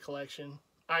have them in the collection.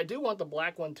 I do want the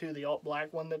black one too, the alt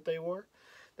black one that they wore.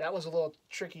 That was a little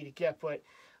tricky to get, but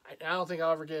I don't think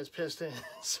I'll ever get his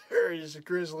Pistons or his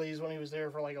Grizzlies when he was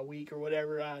there for like a week or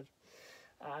whatever. I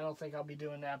don't think I'll be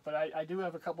doing that, but I do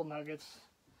have a couple Nuggets.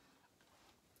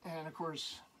 And of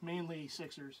course, mainly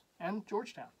Sixers and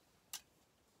Georgetown.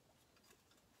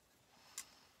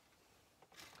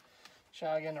 Shout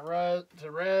out again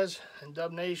to Rez and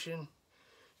Dub Nation,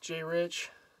 J Rich,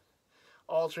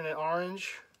 alternate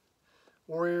orange,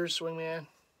 Warriors, Swingman.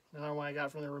 Another one I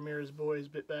got from the Ramirez boys,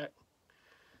 bit back.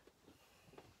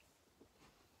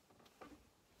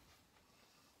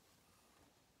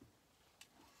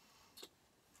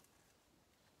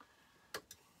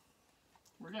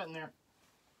 We're getting there.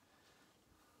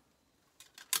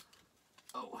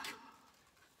 Oh.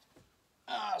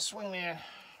 Swingman,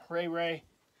 Ray.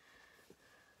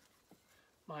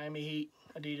 Miami Heat,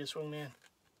 Adidas Swingman.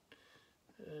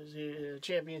 The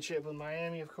championship with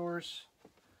Miami, of course.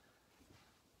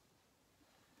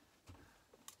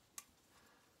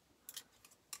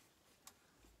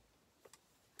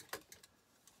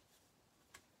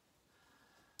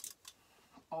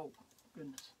 Oh,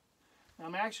 goodness. Now,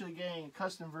 I'm actually getting a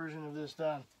custom version of this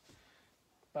done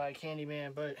by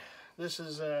Candyman, but this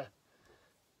is the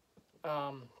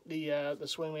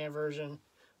Swingman version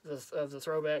of the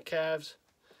throwback Cavs.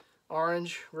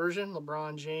 Orange version,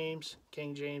 LeBron James,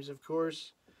 King James, of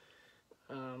course.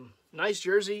 Nice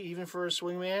jersey, even for a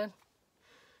Swingman.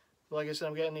 But like I said,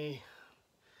 I'm getting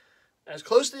as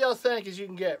close to the authentic as you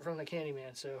can get from the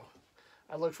Candyman, so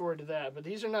I look forward to that. But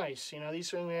these are nice, you know, these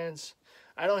Swingmans.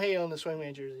 I don't hate on the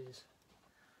Swingman jerseys,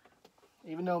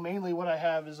 even though mainly what I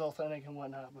have is authentic and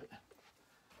whatnot, but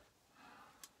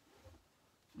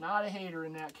not a hater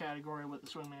in that category with the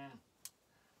Swingman.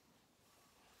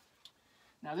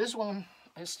 Now this one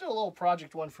is still a little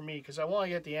project one for me because I want to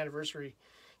get the anniversary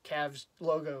Cavs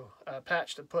logo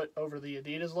patch to put over the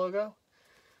Adidas logo.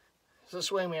 It's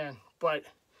a Swingman, but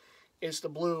it's the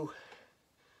blue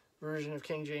version of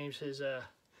King James, his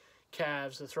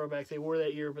Cavs, the throwback they wore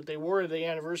that year, but they wore it the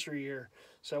anniversary year,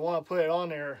 so I want to put it on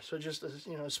there, so just to,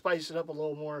 you know, spice it up a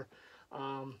little more.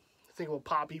 I think it will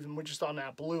pop even with just on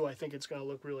that blue. I think it's going to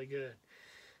look really good.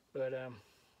 But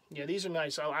yeah, these are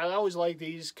nice. I always like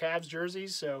these Cavs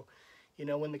jerseys, so you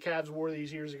know, when the Cavs wore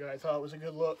these years ago, I thought it was a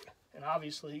good look, and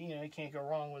obviously, you know, you can't go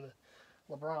wrong with a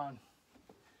LeBron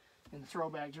in the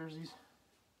throwback jerseys.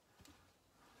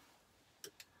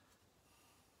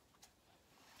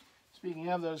 Speaking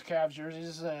of those Cavs jerseys,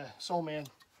 this is a Soul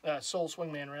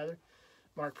Swingman rather,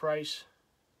 Mark Price.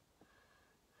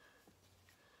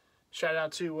 Shout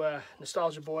out to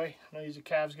Nostalgia Boy. I know he's a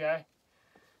Cavs guy.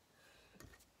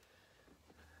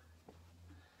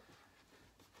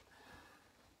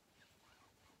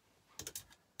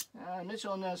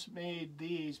 Mitchell & Ness made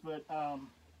these, but I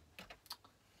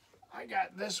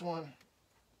got this one.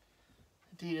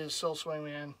 Adidas Soul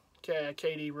Swingman.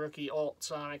 KD Rookie Alt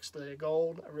Sonics, the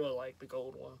gold. I really like the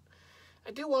gold one.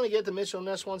 I do want to get the Mitchell &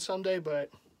 Ness one someday, but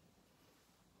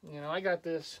you know, I got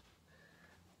this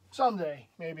someday.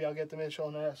 Maybe I'll get the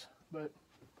Mitchell & Ness, but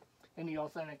in the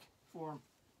authentic form.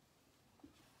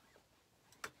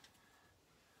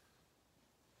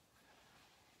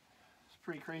 It's a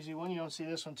pretty crazy one. You don't see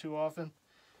this one too often.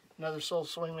 Another Soul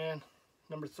Swingman,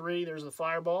 number 3. There's the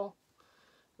Fireball.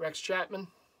 Rex Chapman,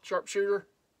 sharpshooter.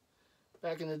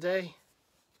 Back in the day.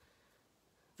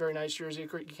 Very nice jersey. You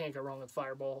can't go wrong with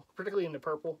Fireball, particularly in the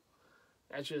purple.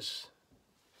 That's just,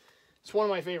 it's one of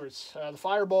my favorites. The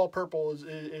Fireball purple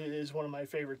is one of my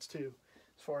favorites too,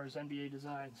 as far as NBA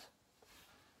designs.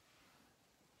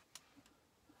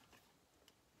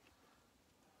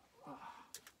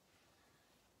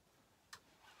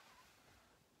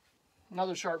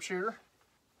 Another sharpshooter.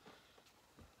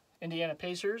 Indiana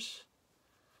Pacers.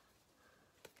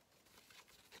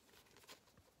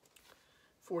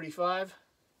 45,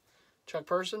 Chuck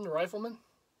Person, the rifleman.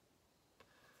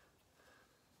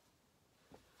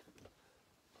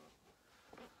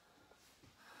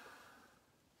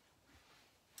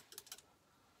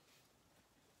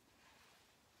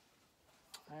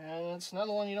 And it's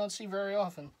another one you don't see very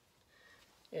often.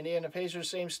 Indiana Pacers,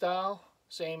 same style,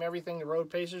 same everything, the road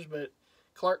Pacers, but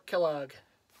Clark Kellogg.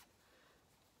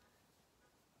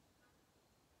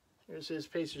 Here's his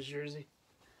Pacers jersey.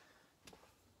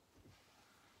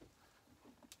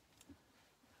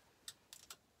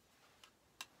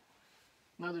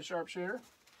 Another sharpshooter.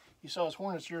 You saw his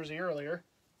Hornets jersey earlier.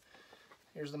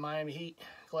 Here's the Miami Heat,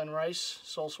 Glenn Rice,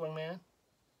 Soul Swingman.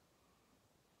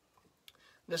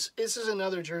 This is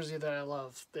another jersey that I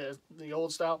love. The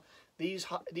old style. These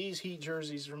Heat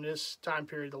jerseys from this time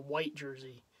period, the white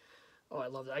jersey. Oh, I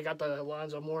love that. I got the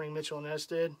Alonzo Mourning Mitchell & Ness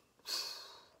did.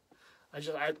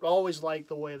 I always like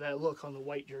the way that look on the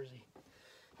white jersey,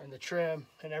 and the trim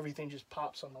and everything just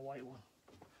pops on the white one.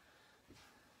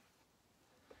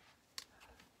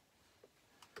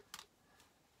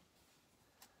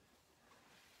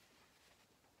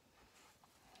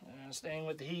 Staying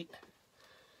with the Heat.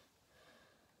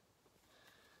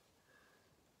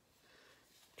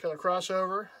 Killer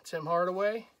crossover, Tim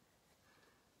Hardaway.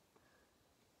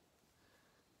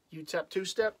 UTEP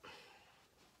two-step.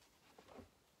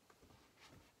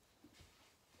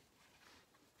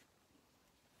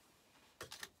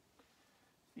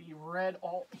 The red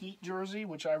alt Heat jersey,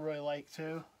 which I really like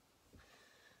too.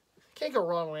 Can't go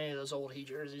wrong with any of those old Heat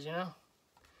jerseys, you know.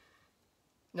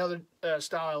 Another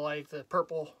style I like, the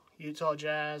purple Utah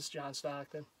Jazz, John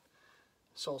Stockton,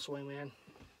 Soul Swingman.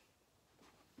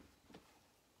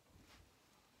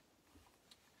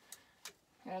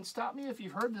 And stop me if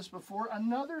you've heard this before.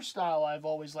 Another style I've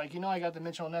always liked. You know, I got the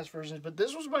Mitchell & Ness versions, but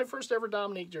this was my first ever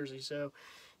Dominique jersey, so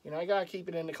you know, I gotta keep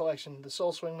it in the collection. The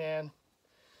Soul Swingman,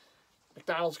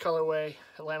 McDonald's colorway,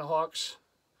 Atlanta Hawks.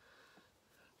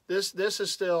 This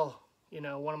is still, you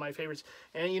know, one of my favorites.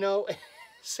 And you know,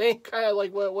 same kind of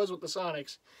like what it was with the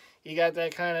Sonics. You got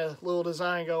that kind of little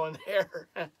design going there.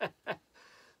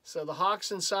 So the Hawks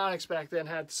and Sonics back then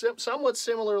had somewhat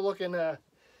similar looking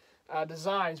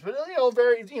designs, but you know,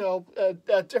 very, you know,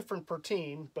 different per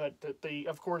team. But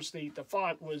of course the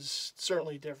font was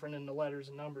certainly different in the letters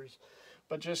and numbers.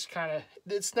 but just kind of,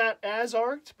 it's not as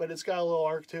arced, but it's got a little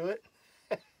arc to it.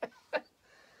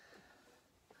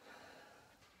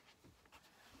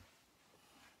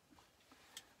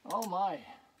 Oh my,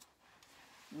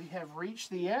 we have reached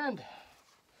the end.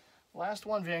 Last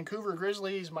one, Vancouver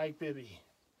Grizzlies, Mike Bibby.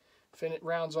 It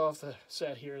rounds off the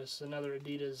set here. This is another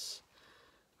Adidas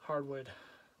Hardwood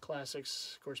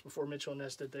Classics, of course, before Mitchell &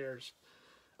 Ness did theirs,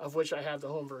 of which I have the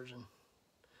home version.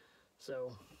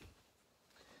 So,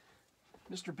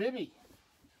 Mr. Bibby,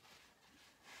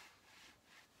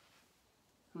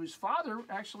 whose father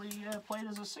actually played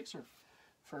as a Sixer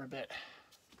for a bit.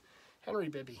 Henry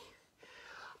Bibby.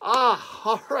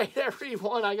 All right,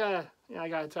 everyone. I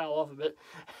gotta towel off a bit.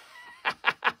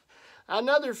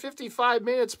 Another 55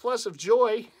 minutes plus of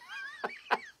joy.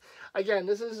 Again,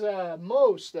 this is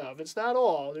most of. It's not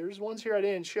all. There's ones here I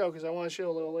didn't show because I want to show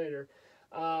a little later.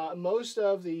 Most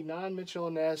of the non-Mitchell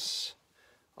 & Ness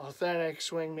authentic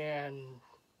swingman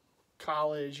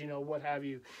college, you know, what have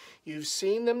you. You've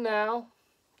seen them now.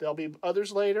 There'll be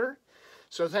others later.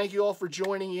 So thank you all for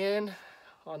joining in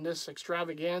on this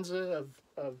extravaganza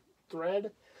of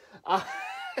thread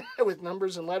with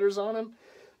numbers and letters on them.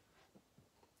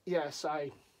 Yes,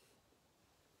 I,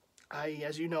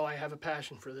 as you know, I have a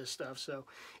passion for this stuff. So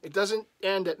it doesn't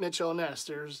end at Mitchell & Ness.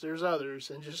 There's others,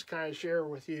 and just kind of share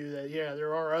with you that, yeah,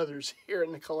 there are others here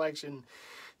in the collection,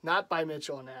 not by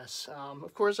Mitchell & Ness.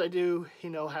 Of course, I do,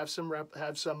 you know, have some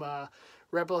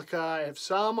replica. I have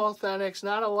some authentics,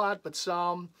 not a lot, but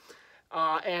some.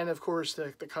 And of course,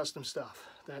 the custom stuff.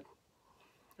 That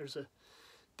there's a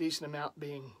decent amount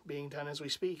being done as we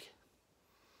speak.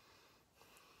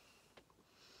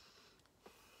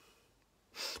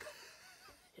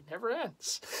 It never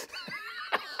ends.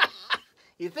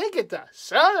 You think it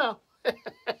does? I don't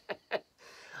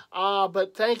know.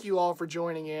 But thank you all for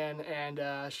joining in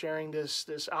and sharing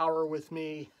this hour with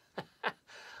me.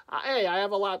 Hey, I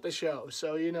have a lot to show,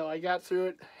 so you know I got through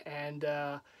it, and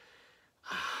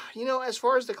you know, as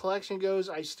far as the collection goes,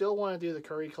 I still want to do the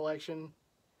Curry collection,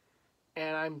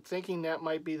 and I'm thinking that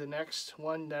might be the next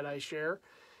one that I share.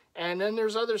 And then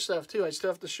there's other stuff too. I still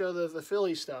have to show the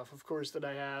Philly stuff, of course, that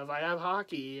I have. I have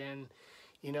hockey and,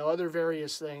 you know, other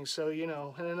various things. So, you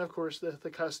know, and then of course the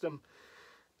custom,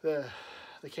 the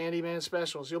Candyman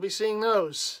specials. You'll be seeing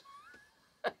those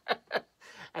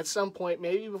at some point,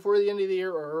 maybe before the end of the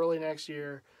year or early next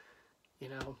year. You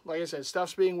know, like I said,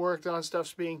 stuff's being worked on,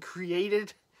 stuff's being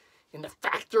created in the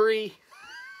factory.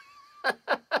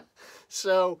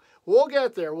 So we'll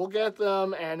get there. We'll get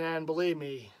them, and then believe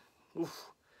me, oof,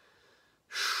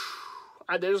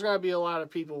 there's going to be a lot of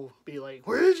people be like,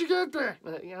 where did you get that?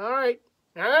 You know, all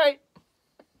right.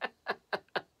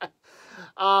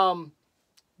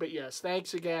 But yes,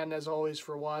 thanks again, as always,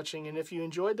 for watching. And if you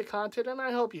enjoyed the content, and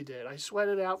I hope you did, I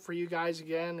sweated out for you guys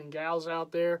again and gals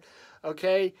out there,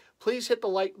 okay? Please hit the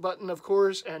like button, of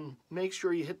course, and make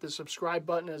sure you hit the subscribe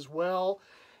button as well.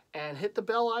 And hit the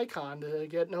bell icon to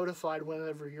get notified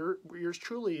whenever yours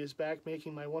truly is back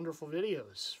making my wonderful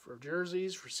videos for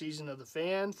jerseys, for Season of the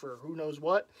Fan, for who knows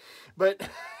what. But,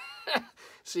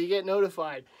 so you get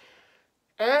notified.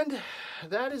 And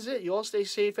that is it. You all stay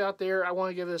safe out there. I want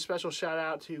to give a special shout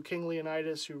out to King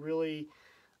Leonidas, who really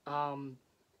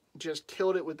just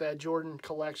killed it with that Jordan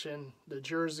collection. The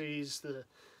jerseys,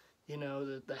 you know,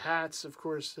 the hats, of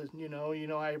course, you know,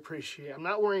 I appreciate. I'm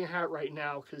not wearing a hat right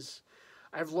now because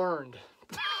I've learned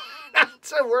not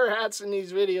to wear hats in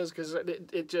these videos because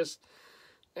it just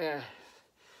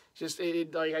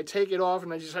like I take it off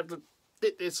and I just have to,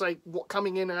 it's like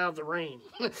coming in and out of the rain.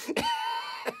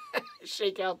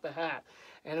 Shake out the hat.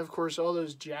 And of course, all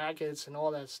those jackets and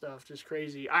all that stuff, just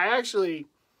crazy. I actually,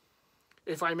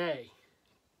 if I may,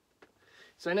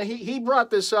 so I know he brought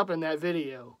this up in that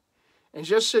video, and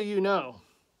just so you know,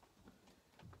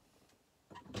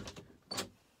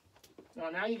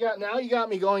 now you got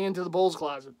me going into the Bulls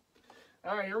closet.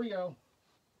 All right, here we go.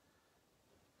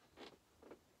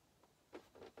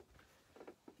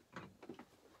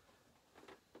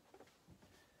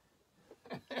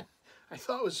 I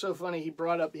thought it was so funny. He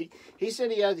brought up he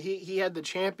said he had the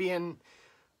Champion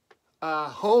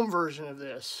home version of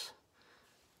this.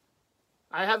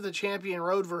 I have the Champion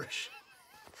road version,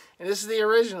 and this is the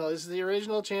original. This is the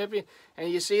original Champion, and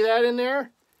you see that in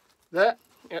there? That.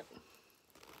 Yep.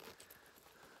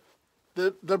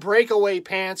 The breakaway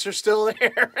pants are still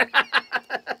there.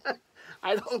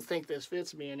 I don't think this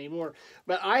fits me anymore.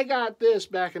 But I got this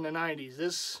back in the 90s.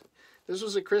 This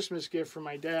was a Christmas gift from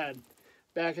my dad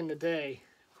back in the day.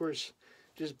 Of course,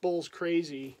 just Bulls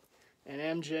crazy. And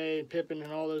MJ and Pippen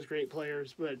and all those great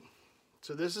players. But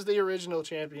so this is the original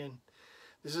Champion.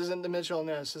 This isn't the Mitchell &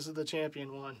 Ness. This is the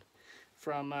Champion one.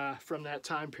 from that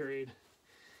time period.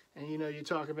 And you know, you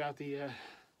talk about the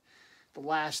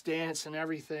Last Dance and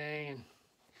everything, and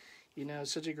you know,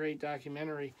 it's such a great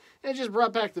documentary. And it just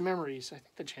brought back the memories. I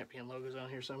think the champion logo's on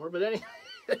here somewhere, but anyway,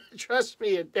 trust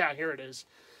me, yeah, here it is.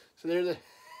 So there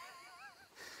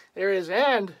it is,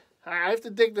 and I have to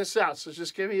dig this out. So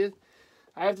just give me it.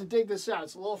 I have to dig this out.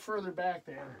 It's a little further back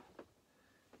there,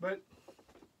 but.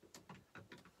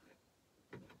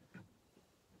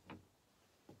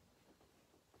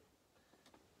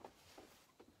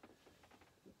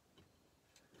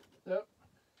 Yep.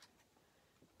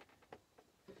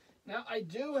 Now I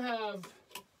do have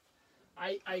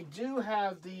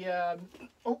the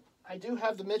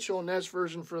Mitchell & Ness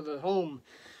version for the home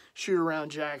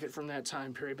shoot-around jacket from that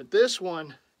time period, but this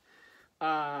one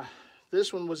was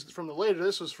from the later.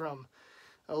 This was from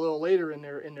a little later in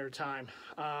their time.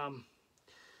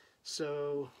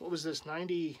 So what was this?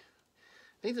 90?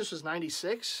 I think this was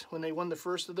 96 when they won the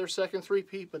first of their second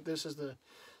three-peat. But this is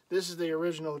the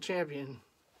original champion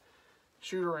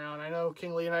shoot-around. I know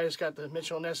King Leonidas got the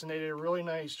Mitchell & Ness, and they did a really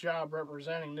nice job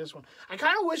representing this one. I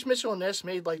kind of wish Mitchell & Ness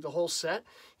made like the whole set,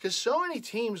 because so many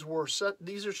teams wore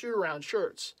these are shoot-around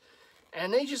shirts,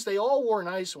 and they all wore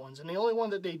nice ones, and the only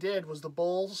one that they did was the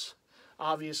Bulls,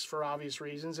 for obvious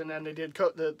reasons, and then they did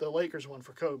the Lakers one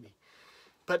for Kobe.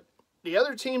 But the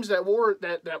other teams that wore it,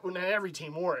 that every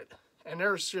team wore it, and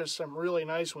there's just some really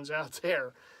nice ones out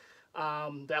there.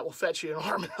 That will fetch you an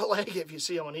arm and a leg if you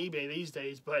see them on eBay these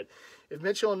days. But if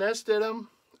Mitchell & Ness did them,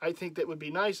 I think that would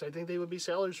be nice. I think they would be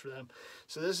sellers for them.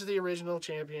 So this is the original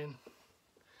champion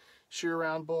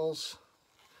shoot-around Bulls.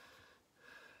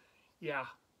 Yeah.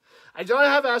 I don't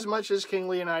have as much as King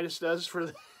Leonidas does for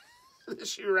the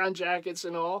shoot-around jackets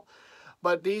and all.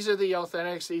 But these are the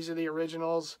authentics. These are the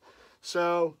originals.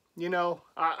 So, you know,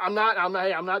 I'm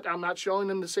not showing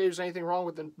them to say there's anything wrong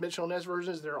with the Mitchell & Ness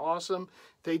versions. They're awesome.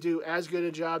 They do as good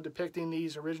a job depicting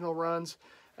these original runs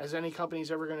as any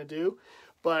company's ever going to do.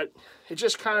 But it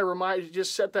just kind of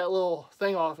just set that little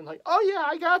thing off and like, oh yeah,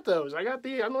 I got those. I got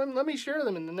the. Let me share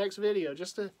them in the next video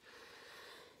just to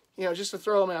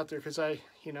throw them out there, because like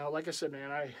I said,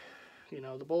 man,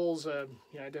 the Bulls. I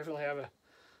definitely have a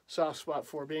soft spot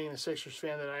for being a Sixers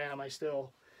fan that I am. I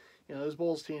still. Those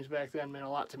Bulls teams back then meant a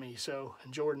lot to me, so,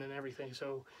 and Jordan and everything.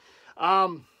 So,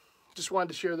 just wanted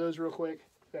to share those real quick.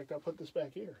 In fact, I'll put this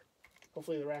back here.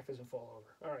 Hopefully the rack doesn't fall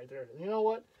over. All right, there it is. You know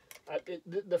what?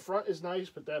 The front is nice,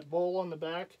 but that bowl on the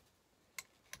back,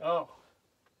 oh.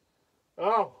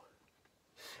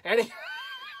 And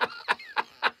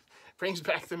brings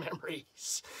back the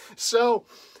memories. So,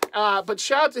 but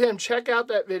shout out to him. Check out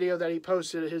that video that he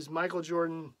posted, his Michael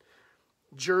Jordan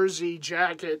jersey,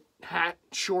 jacket, hat,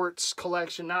 shorts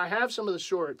collection. Now, I have some of the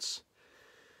shorts,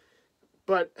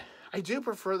 but I do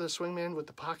prefer the swingman with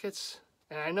the pockets.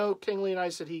 And I know King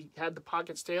Leonidas said he had the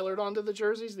pockets tailored onto the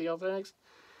jerseys, the authentics,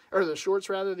 or the shorts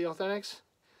rather, the authentics.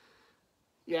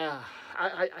 Yeah,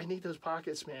 I need those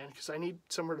pockets, man, because I need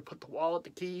somewhere to put the wallet, the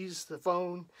keys, the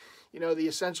phone, the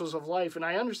essentials of life. And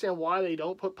I understand why they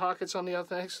don't put pockets on the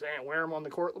authentics. They don't wear them on the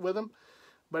court with them,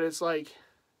 but it's like,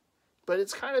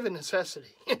 it's kind of a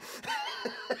necessity.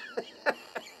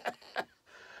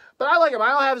 But I like them. I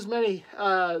don't have as many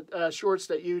shorts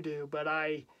that you do, but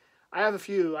I have a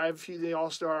few. I have a few of the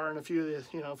All-Star and a few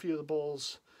of the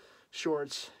Bulls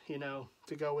shorts,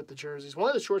 to go with the jerseys. One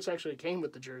of the shorts actually came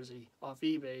with the jersey off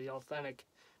eBay, the authentic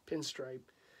pinstripe.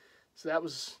 So that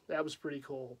was pretty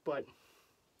cool. But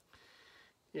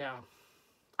yeah,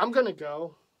 I'm gonna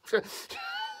go.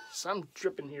 So I'm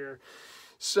dripping here.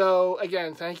 So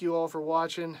again, thank you all for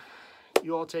watching.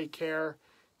 You all take care.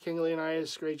 King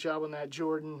Leonidas, great job on that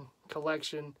Jordan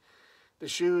collection. The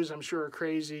shoes, I'm sure, are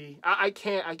crazy. I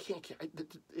can't.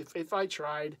 If I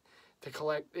tried to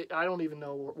collect, I don't even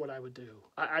know what I would do.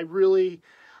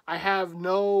 I have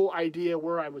no idea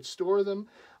where I would store them.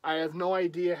 I have no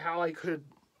idea how I could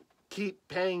keep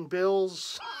paying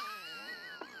bills.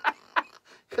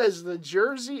 Because the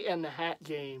jersey and the hat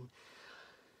game,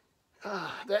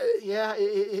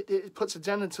 it puts a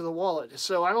dent into the wallet.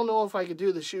 So I don't know if I could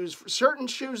do the shoes. For certain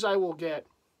shoes I will get.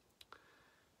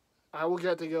 I will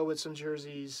get to go with some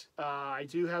jerseys. I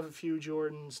do have a few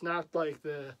Jordans, not like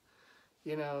the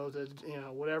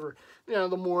whatever,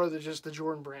 the more of just the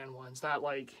Jordan brand ones, not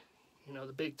like,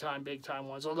 the big time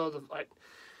ones. Although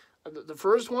the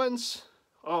first ones,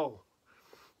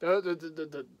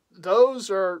 those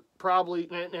are probably,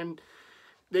 and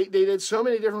they did so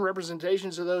many different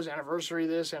representations of those, anniversary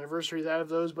this, anniversary that of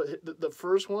those, but the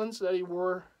first ones that he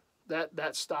wore,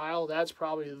 that style, that's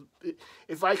probably,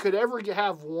 if I could ever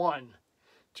have one,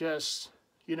 just,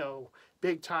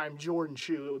 big time Jordan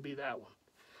shoe, it would be that one.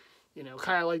 You know,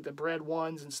 kind of like the bread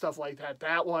ones and stuff like that.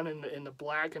 That one in the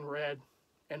black and red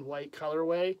and white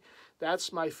colorway,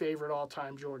 that's my favorite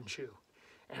all-time Jordan shoe.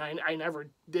 And I never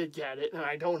did get it, and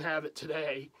I don't have it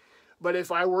today. But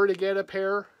if I were to get a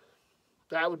pair,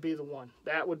 that would be the one.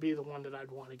 That would be the one that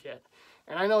I'd want to get.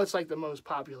 And I know it's like the most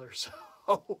popular, so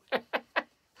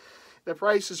the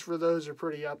prices for those are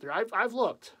pretty up there. I've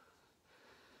looked.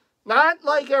 Not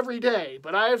like every day,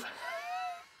 but I've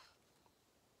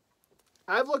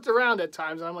looked around at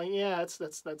times. And I'm like, yeah,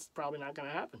 that's probably not going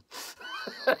to happen.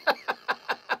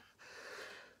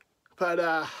 But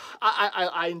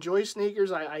I enjoy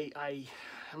sneakers. I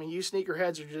mean, you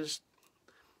sneakerheads are just,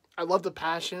 I love the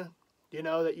passion, you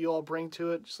know, that you all bring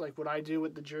to it, just like what I do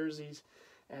with the jerseys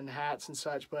and the hats and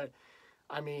such. But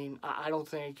I mean, I don't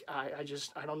think, I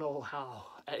don't know how,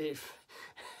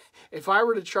 if I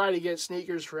were to try to get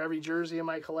sneakers for every jersey in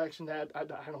my collection,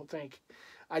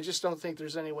 I just don't think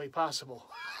there's any way possible.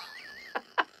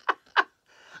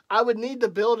 I would need to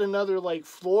build another like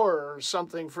floor or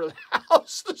something for the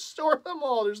house to store them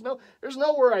all. There's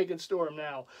nowhere I can store them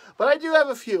now. But I do have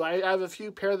a few. I have a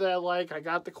few pair that I like. I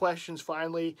got the questions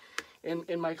finally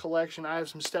in my collection. I have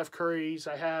some Steph Currys.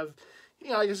 I have,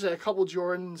 you know, like I said, a couple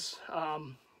Jordans.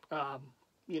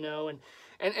 You know,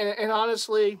 and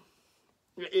honestly,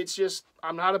 it's just,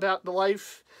 I'm not about the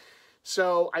life.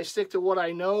 So I stick to what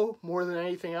I know more than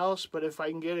anything else. But if I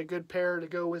can get a good pair to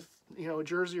go with, you know, a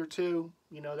jersey or two,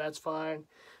 you know, that's fine.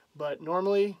 But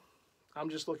normally, I'm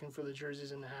just looking for the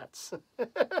jerseys and the hats.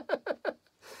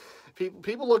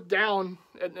 People look down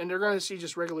and they're going to see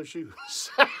just regular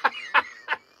shoes.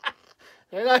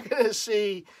 They're not going to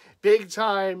see big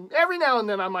time. Every now and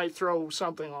then I might throw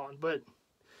something on. But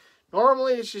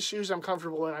normally it's just shoes I'm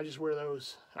comfortable in. I just wear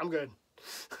those. I'm good.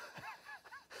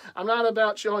 I'm not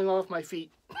about showing off my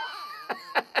feet.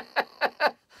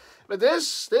 But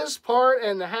this part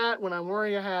and the hat, when I'm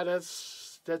wearing a hat,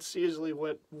 that's usually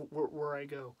where I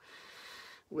go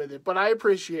with it. But I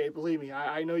appreciate it, believe me.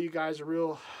 I know you guys are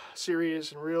real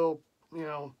serious and real, you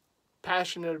know,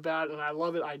 passionate about it, and I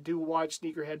love it. I do watch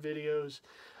sneakerhead videos.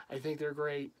 I think they're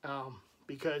great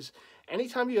because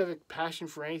anytime you have a passion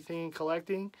for anything in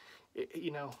collecting,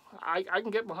 you know, I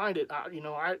can get behind it. You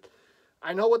know,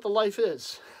 I know what the life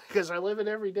is because I live it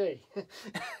every day.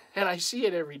 And I see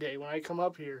it every day when I come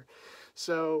up here.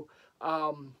 So,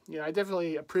 you know, I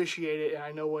definitely appreciate it and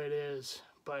I know what it is.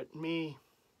 But me,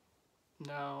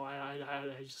 no, I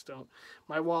just don't.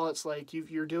 My wallet's like,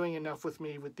 you're doing enough with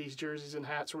me with these jerseys and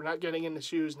hats. We're not getting into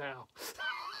shoes now.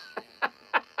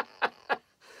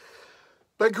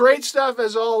 But great stuff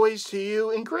as always to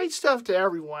you and great stuff to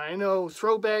everyone. I know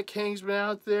Throwback King's been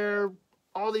out there.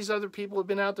 All these other people have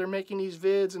been out there making these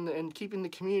vids and keeping the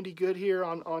community good here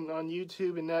on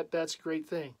YouTube, and that's a great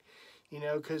thing, you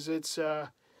know, because it's,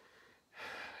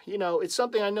 you know, it's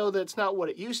something I know that's not what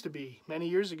it used to be many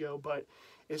years ago, but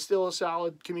it's still a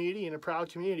solid community and a proud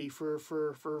community for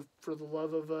the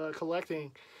love of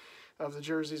collecting of the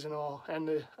jerseys and all, and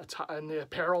the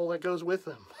apparel that goes with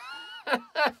them.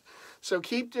 So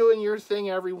keep doing your thing,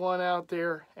 everyone out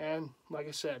there, and like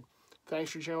I said,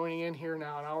 thanks for joining in here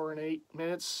now, an hour and 8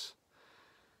 minutes.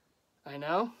 I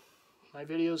know, my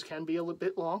videos can be a little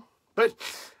bit long, but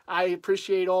I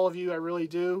appreciate all of you, I really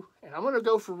do. And I'm going to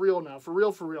go for real now, for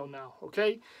real now,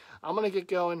 okay? I'm going to get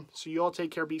going, so you all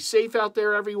take care. Be safe out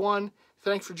there, everyone.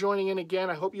 Thanks for joining in again.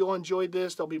 I hope you all enjoyed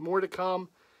this. There'll be more to come.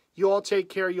 You all take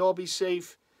care. You all be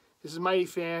safe. This is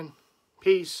MightyFan.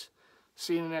 Peace.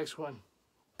 See you in the next one.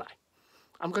 Bye.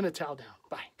 I'm going to towel down.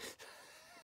 Bye.